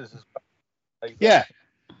boxers as well. Yeah.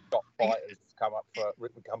 Got fighters come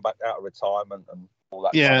back out of retirement and all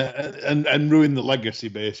that. Yeah, kind of and ruin the legacy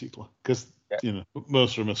basically because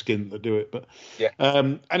most of them are skinned that do it. But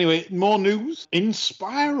anyway, more news. In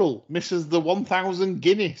Spiral misses the 1,000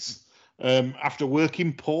 Guinness after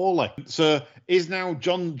working poorly. So is now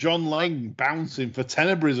John Lang bouncing for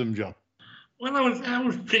Tenebrism, John? Well, I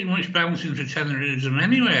was pretty much bouncing for Tenerife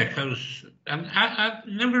anyway, because I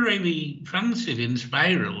never really fancied In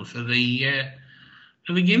Spiral for the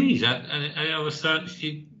Guineas. I always thought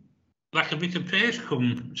she'd lack a bit of pace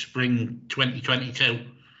come spring 2022.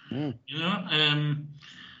 You know,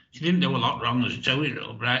 she didn't do a lot wrong as a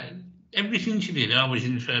 2-year-old, right? Everything she did always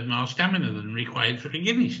inferred more stamina than required for a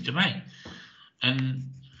Guineas to me. And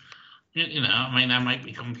you know, I mean, I might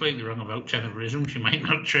be completely wrong about Tenebrism. She might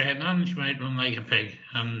not train on. She might run like a pig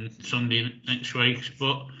on Sunday next week.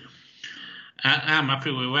 But I'm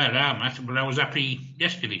happy with where I'm at. But I was happy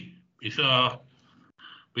yesterday before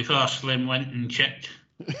Slim went and checked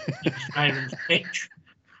Spiral's pitch.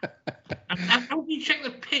 How do you check the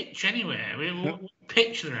pitch anyway? What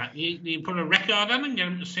pitch they're at? You put a record on and get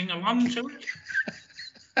them to sing along to it?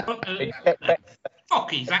 What the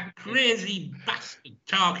fuck is that crazy bastard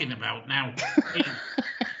talking about now?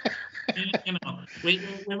 You know, we've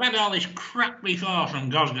had all this crap before from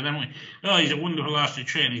Gosden, haven't we? Oh, he's a wonderful horse to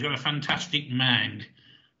train. He's got a fantastic mind.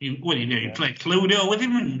 What do? You play Cluedo with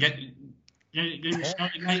him and get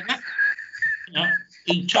something like that? You know,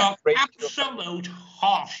 he talks absolute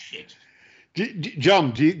horse shit.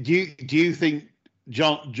 John, do you think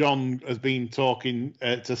John has been talking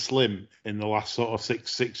to Slim in the last sort of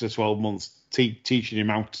six or 12 months, teaching him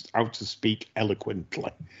how to speak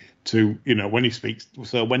eloquently? To, you know, when he speaks.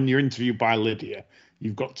 So when you're interviewed by Lydia,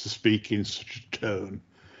 you've got to speak in such a tone.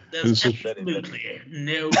 There's absolutely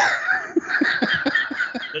no.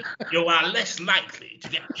 You are less likely to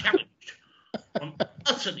get challenged on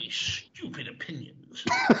utterly stupid opinions,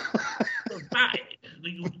 provided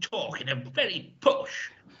that you talk in a very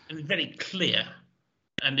posh and very clear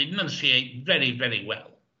and enunciate very, very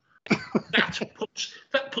well. That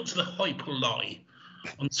puts the hoi polloi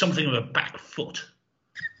on something of a back foot.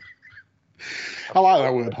 I like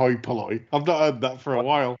that word, hoi polloi. I've not heard that for a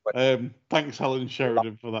while. Thanks, Helen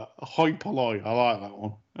Sheridan, for that. Hoi polloi, I like that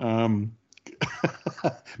one.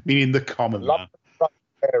 Meaning the common man.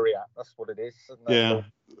 Area, that's what it is. Yeah.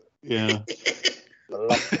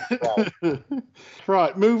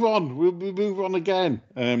 Right, move on. We'll move on again.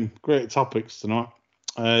 Great topics tonight.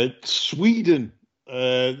 Sweden.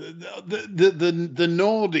 The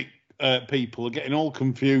Nordic people are getting all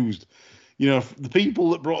confused. You know, the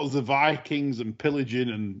people that brought us the Vikings and pillaging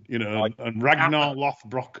and, you know, and Ragnar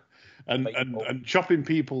Lothbrok and chopping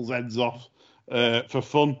people's heads off for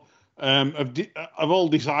fun have all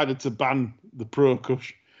decided to ban the Pro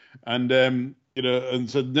Kush and, you know, and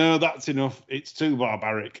said, no, that's enough. It's too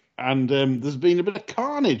barbaric. And there's been a bit of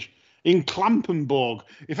carnage in Klampenborg.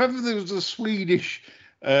 If ever there was a Swedish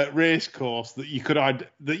race course that you could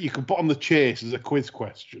put on the chase as a quiz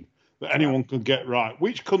question that anyone could get right,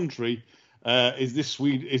 which country is this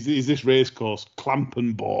race course?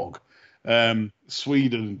 Klampenborg.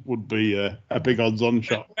 Sweden would be a big odds-on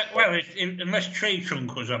shot. Well, unless Tree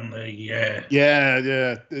Trunk was on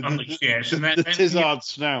the on the chase, the Tizard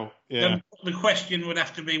snout. Yeah. Then the question would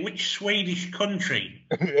have to be which Swedish country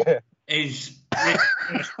is this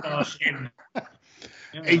first course in.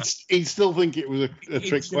 You know, he'd still think it was a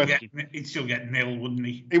trick question. He'd still get nil, wouldn't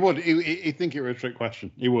he? He would. He'd think it was a trick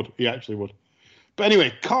question. He would. He actually would. But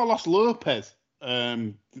anyway, Carlos Lopez,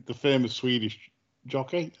 the famous Swedish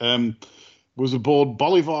jockey, was aboard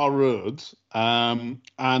Bolivar Roads,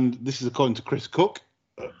 and this is according to Chris Cook,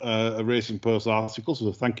 a Racing Post article,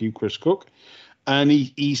 so thank you, Chris Cook. And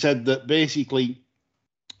he said that basically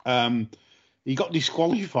he got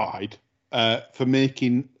disqualified for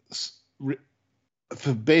making...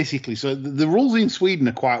 So the rules in Sweden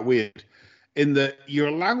are quite weird in that you're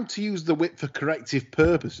allowed to use the whip for corrective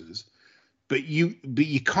purposes, but you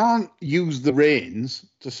can't use the reins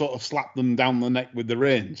to sort of slap them down the neck with the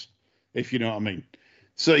reins, if you know what I mean.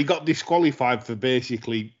 So he got disqualified for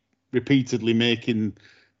basically repeatedly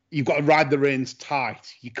you've got to ride the reins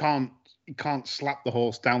tight. You can't slap the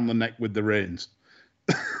horse down the neck with the reins.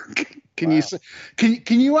 Can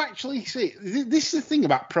you actually see? This is the thing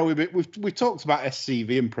about prohibition. We've talked about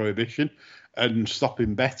SCV and prohibition, and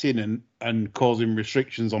stopping betting and causing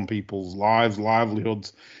restrictions on people's lives,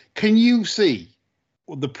 livelihoods. Can you see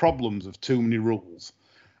the problems of too many rules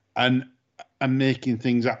and making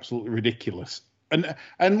things absolutely ridiculous?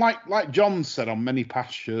 And like John said on many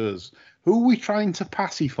past shows, who are we trying to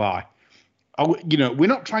pacify? We're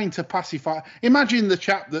not trying to pacify. Imagine the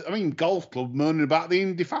chap Golf Club moaning about the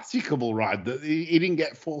Indefatigable ride that he didn't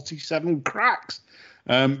get 47 cracks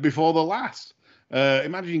before the last.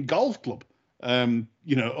 Imagine Golf Club,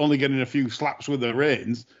 only getting a few slaps with the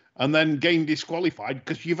reins and then getting disqualified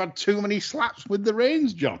because you've had too many slaps with the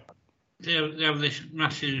reins, John. They have this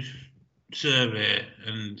massive survey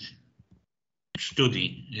and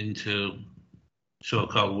study into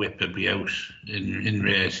so-called whip abuse in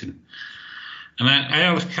racing. And I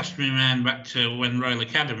always cast my mind back to when Royal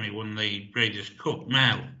Academy won the Breeders' Cup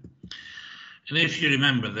Mile. And if you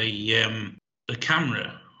remember, the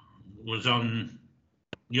camera was on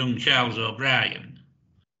young Charles O'Brien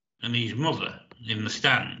and his mother in the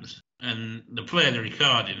stands. And they played a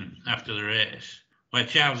recording after the race where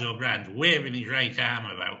Charles O'Brien's waving his right arm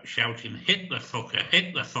about, shouting, "Hit the fucker,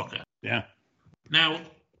 hit the fucker." Yeah. Now,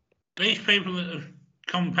 these people that have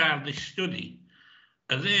compiled this study,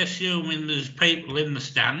 are they assuming there's people in the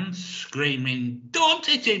stands screaming, "Don't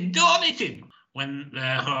hit him, don't hit him," when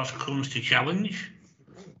their horse comes to challenge?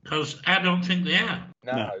 Because I don't think they are.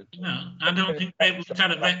 No, I don't think people that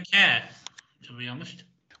had a bet care, to be honest.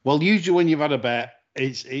 Well, usually when you've had a bet,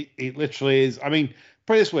 it literally is. I mean,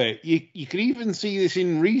 put it this way, you can even see this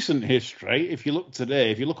in recent history. If you look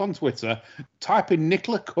today, if you look on Twitter, type in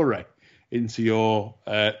Nicola Curry into your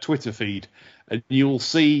Twitter feed, and you'll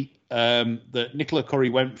see that Nicola Curry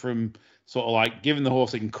went from sort of like giving the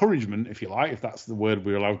horse encouragement, if you like, if that's the word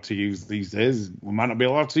we're allowed to use these days. We might not be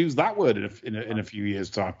allowed to use that word in a few years'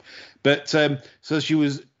 time. But so she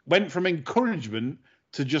went from encouragement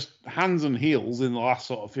to just hands and heels in the last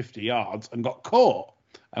sort of 50 yards and got caught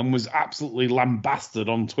and was absolutely lambasted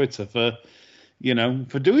on Twitter for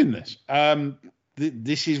doing this.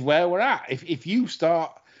 This is where we're at. If you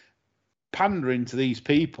start pandering to these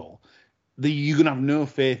people, you're going to have no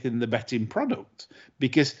faith in the betting product,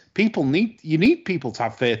 because you need people to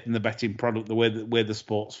have faith in the betting product the way the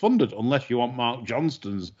sport's funded, unless you want Mark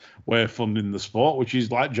Johnston's way of funding the sport, which is,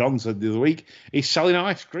 like John said the other week, he's selling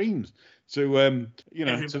ice creams. So,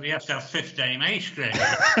 everybody has to have 15 ice creams.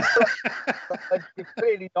 They've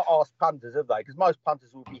clearly not asked punters, have they? Because most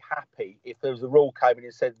punters would be happy if there was a rule came in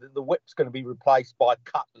and said that the whip's going to be replaced by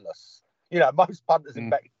cutlass. Most punters and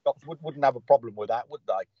betting shops wouldn't have a problem with that, would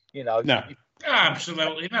they? No.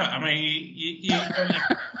 Absolutely not. I mean, you'd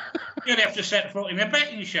have to set foot in a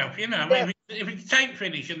betting shop, I mean, if it's tape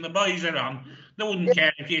finish and the boys are on, they wouldn't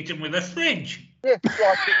care if you hit them with a fridge. Yeah,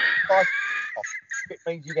 it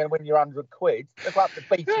means you're going to win your £100. They're like the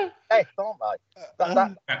beat to death, aren't they?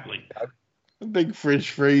 Exactly. A big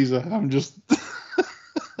fridge freezer. I'm just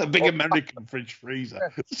a big American fridge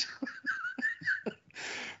freezer.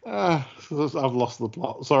 I've lost the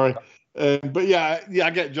plot. Sorry. But yeah, I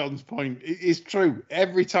get John's point. It's true.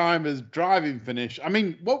 Every time as driving finish. I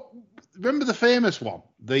mean, remember the famous one?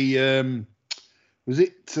 The was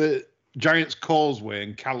it Giant's Causeway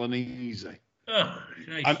in Calanese? Oh,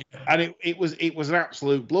 and it was an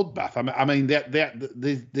absolute bloodbath. I mean,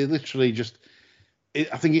 they literally just.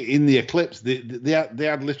 I think in the Eclipse, they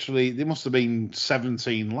had literally, there must have been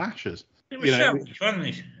 17 lashes. It was selfish, wasn't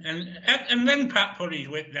it? And then Pat put his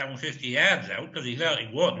whip down 50 yards out because he thought he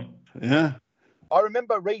won. Yeah. I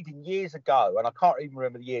remember reading years ago, and I can't even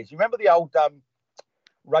remember the years. You remember the old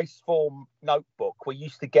race form notebook? We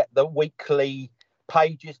used to get the weekly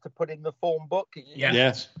pages to put in the form book. Yeah.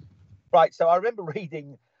 Yes. Right. So I remember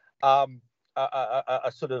reading a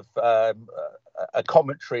sort of a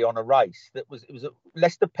commentary on a race it was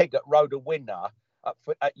Lester Piggott rode a winner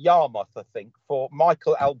at Yarmouth, I think, for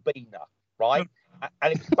Michael Albina, right?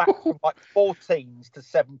 And it was back from like 14s to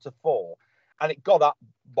 7-4, and it got up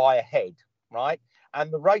by a head, right?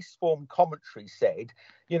 And the race form commentary said,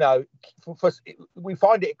 we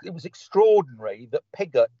find it was extraordinary that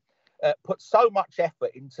Piggott put so much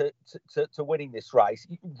effort into to winning this race,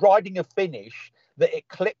 riding a finish that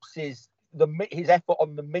eclipses his effort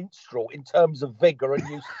on the minstrel in terms of vigour and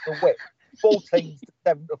use of the whip. 14 to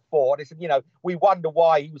 7-4. And he said, we wonder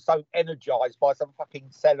why he was so energised by some fucking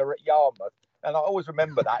seller at Yarmouth. And I always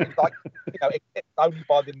remember that. It's like, it's only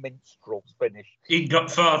by the minstrel's finish. He got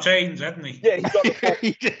 14s, hadn't he? Yeah, he got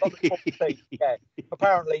the 14. Yeah.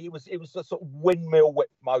 Apparently, it was a sort of windmill whip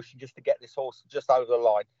motion just to get this horse just over the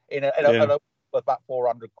line in about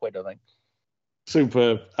 £400, I think.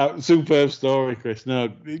 Superb story, Chris.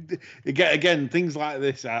 No, again, things like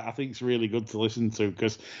this, I think it's really good to listen to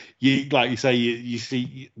because you, like you say, you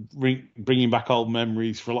see bringing back old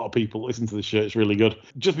memories for a lot of people. Listen to the show; it's really good.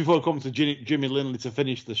 Just before I come to Jimmy Lindley to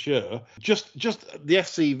finish the show, just the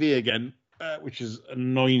FCV again, which is an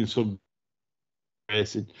annoying sub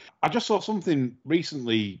racing. I just saw something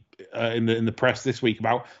recently in the press this week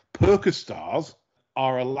about PokerStars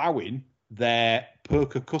are allowing their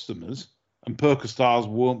poker customers, and PokerStars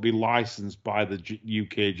won't be licensed by the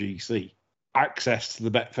UKGC, access to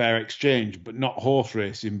the Betfair exchange, but not horse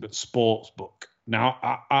racing, but sportsbook.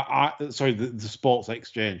 Now, sorry, the sports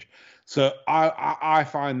exchange. So I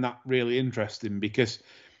find that really interesting because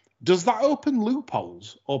does that open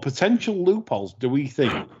loopholes or potential loopholes, do we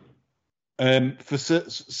think? For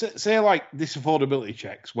say like this affordability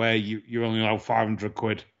checks where you're only allowed 500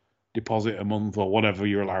 quid deposit a month or whatever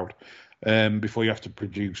you're allowed before you have to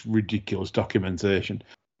produce ridiculous documentation.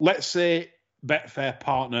 Let's say Betfair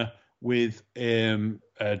partner with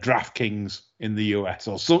DraftKings in the US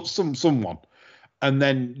or someone, and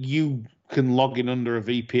then you can log in under a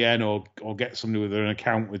VPN or get somebody with an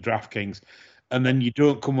account with DraftKings, and then you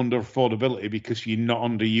don't come under affordability because you're not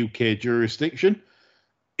under UK jurisdiction.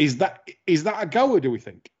 Is that a goer, do we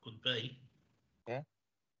think? Could be. Yeah.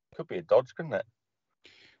 Could be a dodge, couldn't it?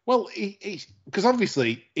 Well, because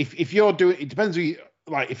obviously, if you're doing, it depends.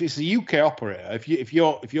 Like if it's a UK operator, if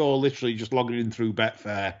you're literally just logging in through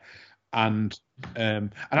Betfair, and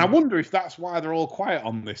I wonder if that's why they're all quiet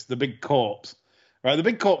on this. The big corps, right? The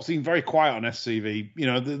big corps seem very quiet on SCV. You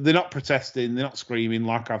know, they're not protesting, they're not screaming.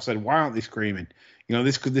 Like I've said, why aren't they screaming? You know,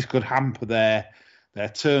 this could hamper their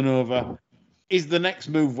turnover. Is the next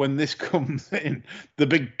move when this comes in the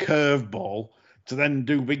big curveball to then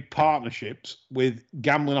do big partnerships with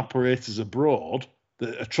gambling operators abroad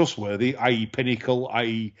that are trustworthy, i.e. Pinnacle,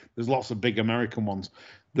 i.e. there's lots of big American ones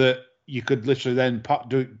that you could literally then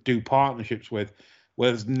do partnerships with,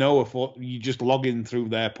 where there's no effort, you just log in through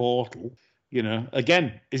their portal. You know,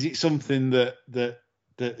 again, is it something that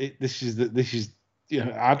this is you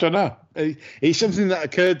know, I don't know. It's something that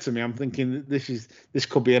occurred to me. I'm thinking this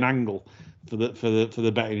could be an angle for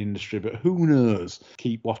the betting industry, but who knows?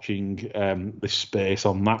 Keep watching this space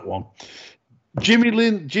on that one. Jimmy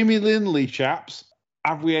Lindley, chaps.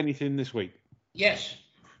 Have we anything this week? Yes.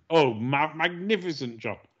 Oh, magnificent,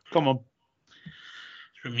 John. Come on.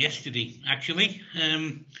 It's from yesterday, actually.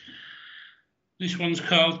 This one's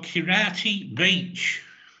called Kirati Beach.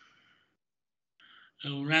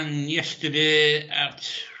 It ran yesterday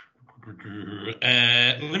at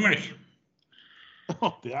Limerick.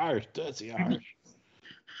 Oh, the Irish, dirty Irish.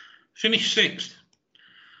 Finished 6th.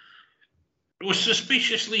 It was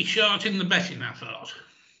suspiciously short in the betting, I thought,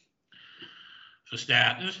 for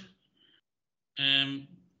starters.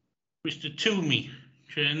 Mr. Toomey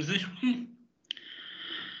turns this one.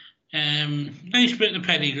 Nice bit of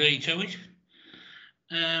pedigree to it.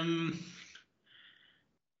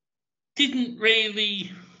 Didn't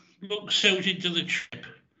really look suited to the trip.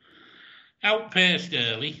 Outpaced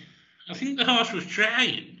early. I think the horse was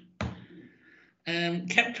trying.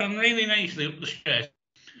 Kept on really nicely up the straight.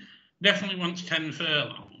 Definitely wants 10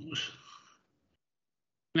 furlongs.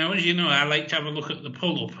 Now, as you know, I like to have a look at the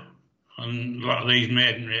pull-up on a lot of these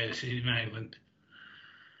maiden races in Ireland.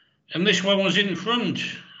 And this one was in front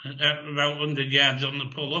at about 100 yards on the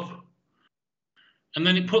pull-up. And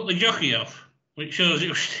then it put the jockey off, which shows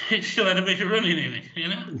it still had a bit of running in it, you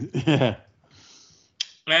know?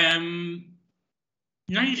 Yeah.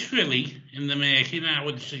 Nice filly in the making, I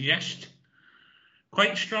would suggest.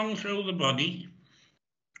 Quite strong through the body.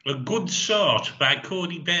 A good sort by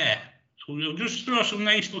Cody Bear. So we'll just throw some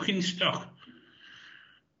nice looking stock.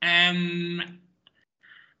 I'd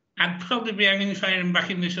probably be hanging fire and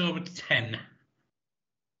backing this over 10.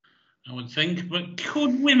 I would think, but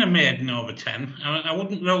could win a maiden over 10. I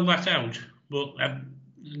wouldn't roll that out, but I'd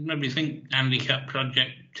maybe think handicap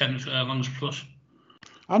project 10 furlongs plus.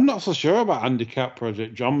 I'm not so sure about handicap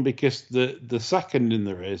project, John, because the second in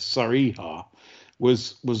the race, Sariha,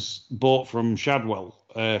 was bought from Shadwell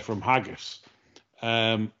from Haggis,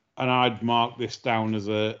 and I'd mark this down as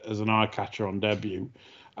an eye catcher on debut.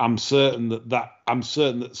 I'm certain that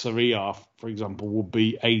Sariha, for example, would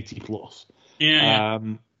be 80 plus. Yeah.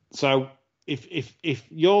 So if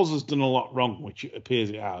yours has done a lot wrong, which it appears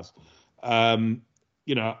it has,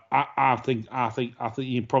 you know, I think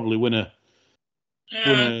you'd probably win a.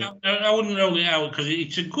 I wouldn't roll it out because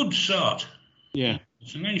it's a good sort. Yeah,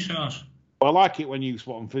 it's a nice horse. I like it when you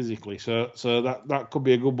spot them physically, so that could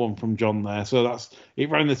be a good one from John there. So it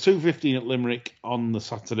ran the 2:15 at Limerick on the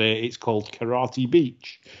Saturday. It's called Karate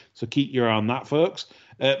Beach, so keep your eye on that, folks.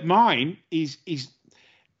 Mine is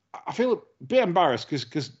I feel a bit embarrassed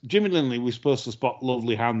because Jimmy Linley was supposed to spot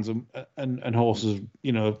lovely hands and horses,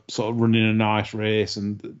 sort of running a nice race,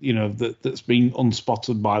 and that's been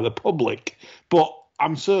unspotted by the public. But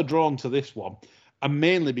I'm so drawn to this one, and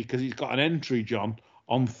mainly because he's got an entry, John,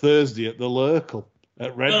 on Thursday at the Lurkle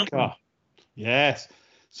at Redcar. Yes.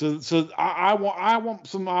 So I want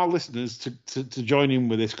some of our listeners to join in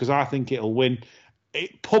with this because I think it'll win.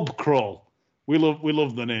 Pub Crawl. We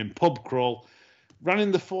love the name Pub Crawl. Ran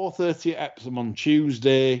in the 4:30 at Epsom on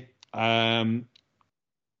Tuesday. I'm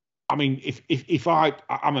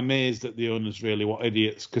amazed at the owners, really, what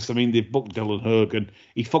idiots, because they've booked Dylan Hogan.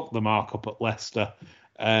 He fucked the mark up at Leicester.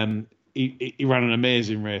 He ran an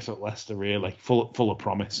amazing race at Leicester, really, full of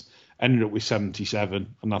promise. Ended up with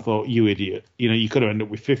 77, and I thought, you idiot. You could have ended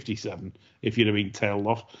up with 57 if you'd have been tailed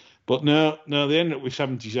off. But no, they ended up with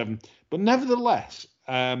 77. But nevertheless,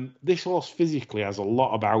 this horse physically has a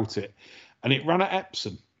lot about it. And it ran at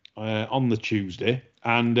Epsom on the Tuesday,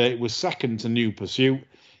 and it was second to New Pursuit.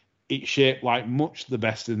 It shaped like much the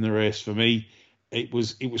best in the race for me. It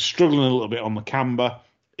was struggling a little bit on the camber.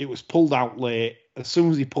 It was pulled out late. As soon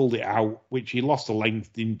as he pulled it out, which he lost a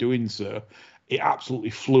length in doing so, it absolutely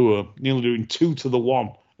flew her, nearly doing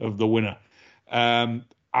 2-1 of the winner. I'm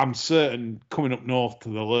certain coming up north to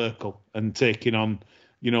the Lurkle and taking on,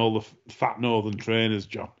 the fat northern trainers,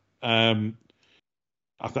 John.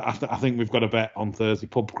 I think we've got a bet on Thursday.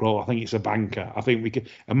 Pub Crawl. I think it's a banker. I think we could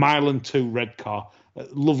a 1 and 2 Redcar,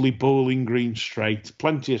 lovely Bowling Green straight,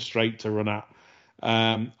 plenty of straight to run at.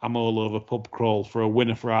 I'm all over Pub Crawl for a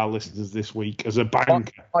winner for our listeners this week as a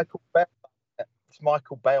banker. Michael Bell. It's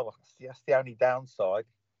Michael Bell. That's the only downside.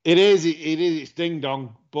 It is. It's ding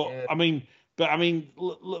dong. But yeah.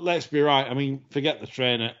 Let's be right. Forget the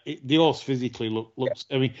trainer. The horse physically looks.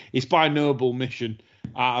 Yeah. It's by Noble Mission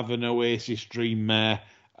out of an Oasis Dream mare.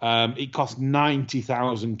 It cost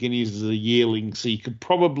 90,000 guineas as a yearling, so you could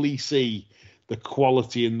probably see the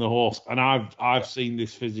quality in the horse. And I've seen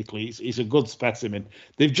this physically. It's a good specimen.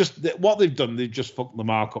 They've just fucked the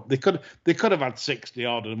mark up. They could have had 60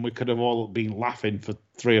 odd, and we could have all been laughing for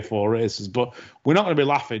 3 or 4 races. But we're not going to be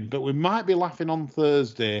laughing. But we might be laughing on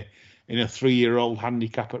Thursday in a 3-year-old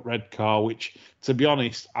handicap at Redcar, which, to be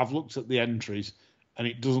honest, I've looked at the entries and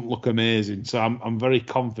it doesn't look amazing. So I'm very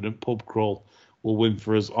confident Pub Crawl will win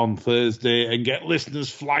for us on Thursday and get listeners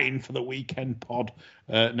flying for the weekend pod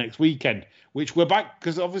next weekend, which we're back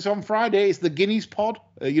because obviously on Friday it's the Guineas pod.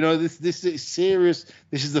 This is serious.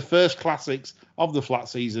 This is the first classics of the flat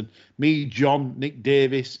season. Me, John, Nick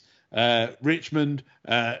Davis, Richmond,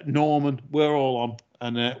 Norman, we're all on,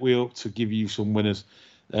 and we hope to give you some winners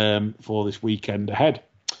for this weekend ahead.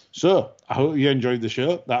 So I hope you enjoyed the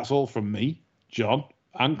show. That's all from me, John,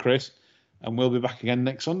 and Chris, and we'll be back again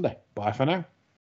next Sunday. Bye for now.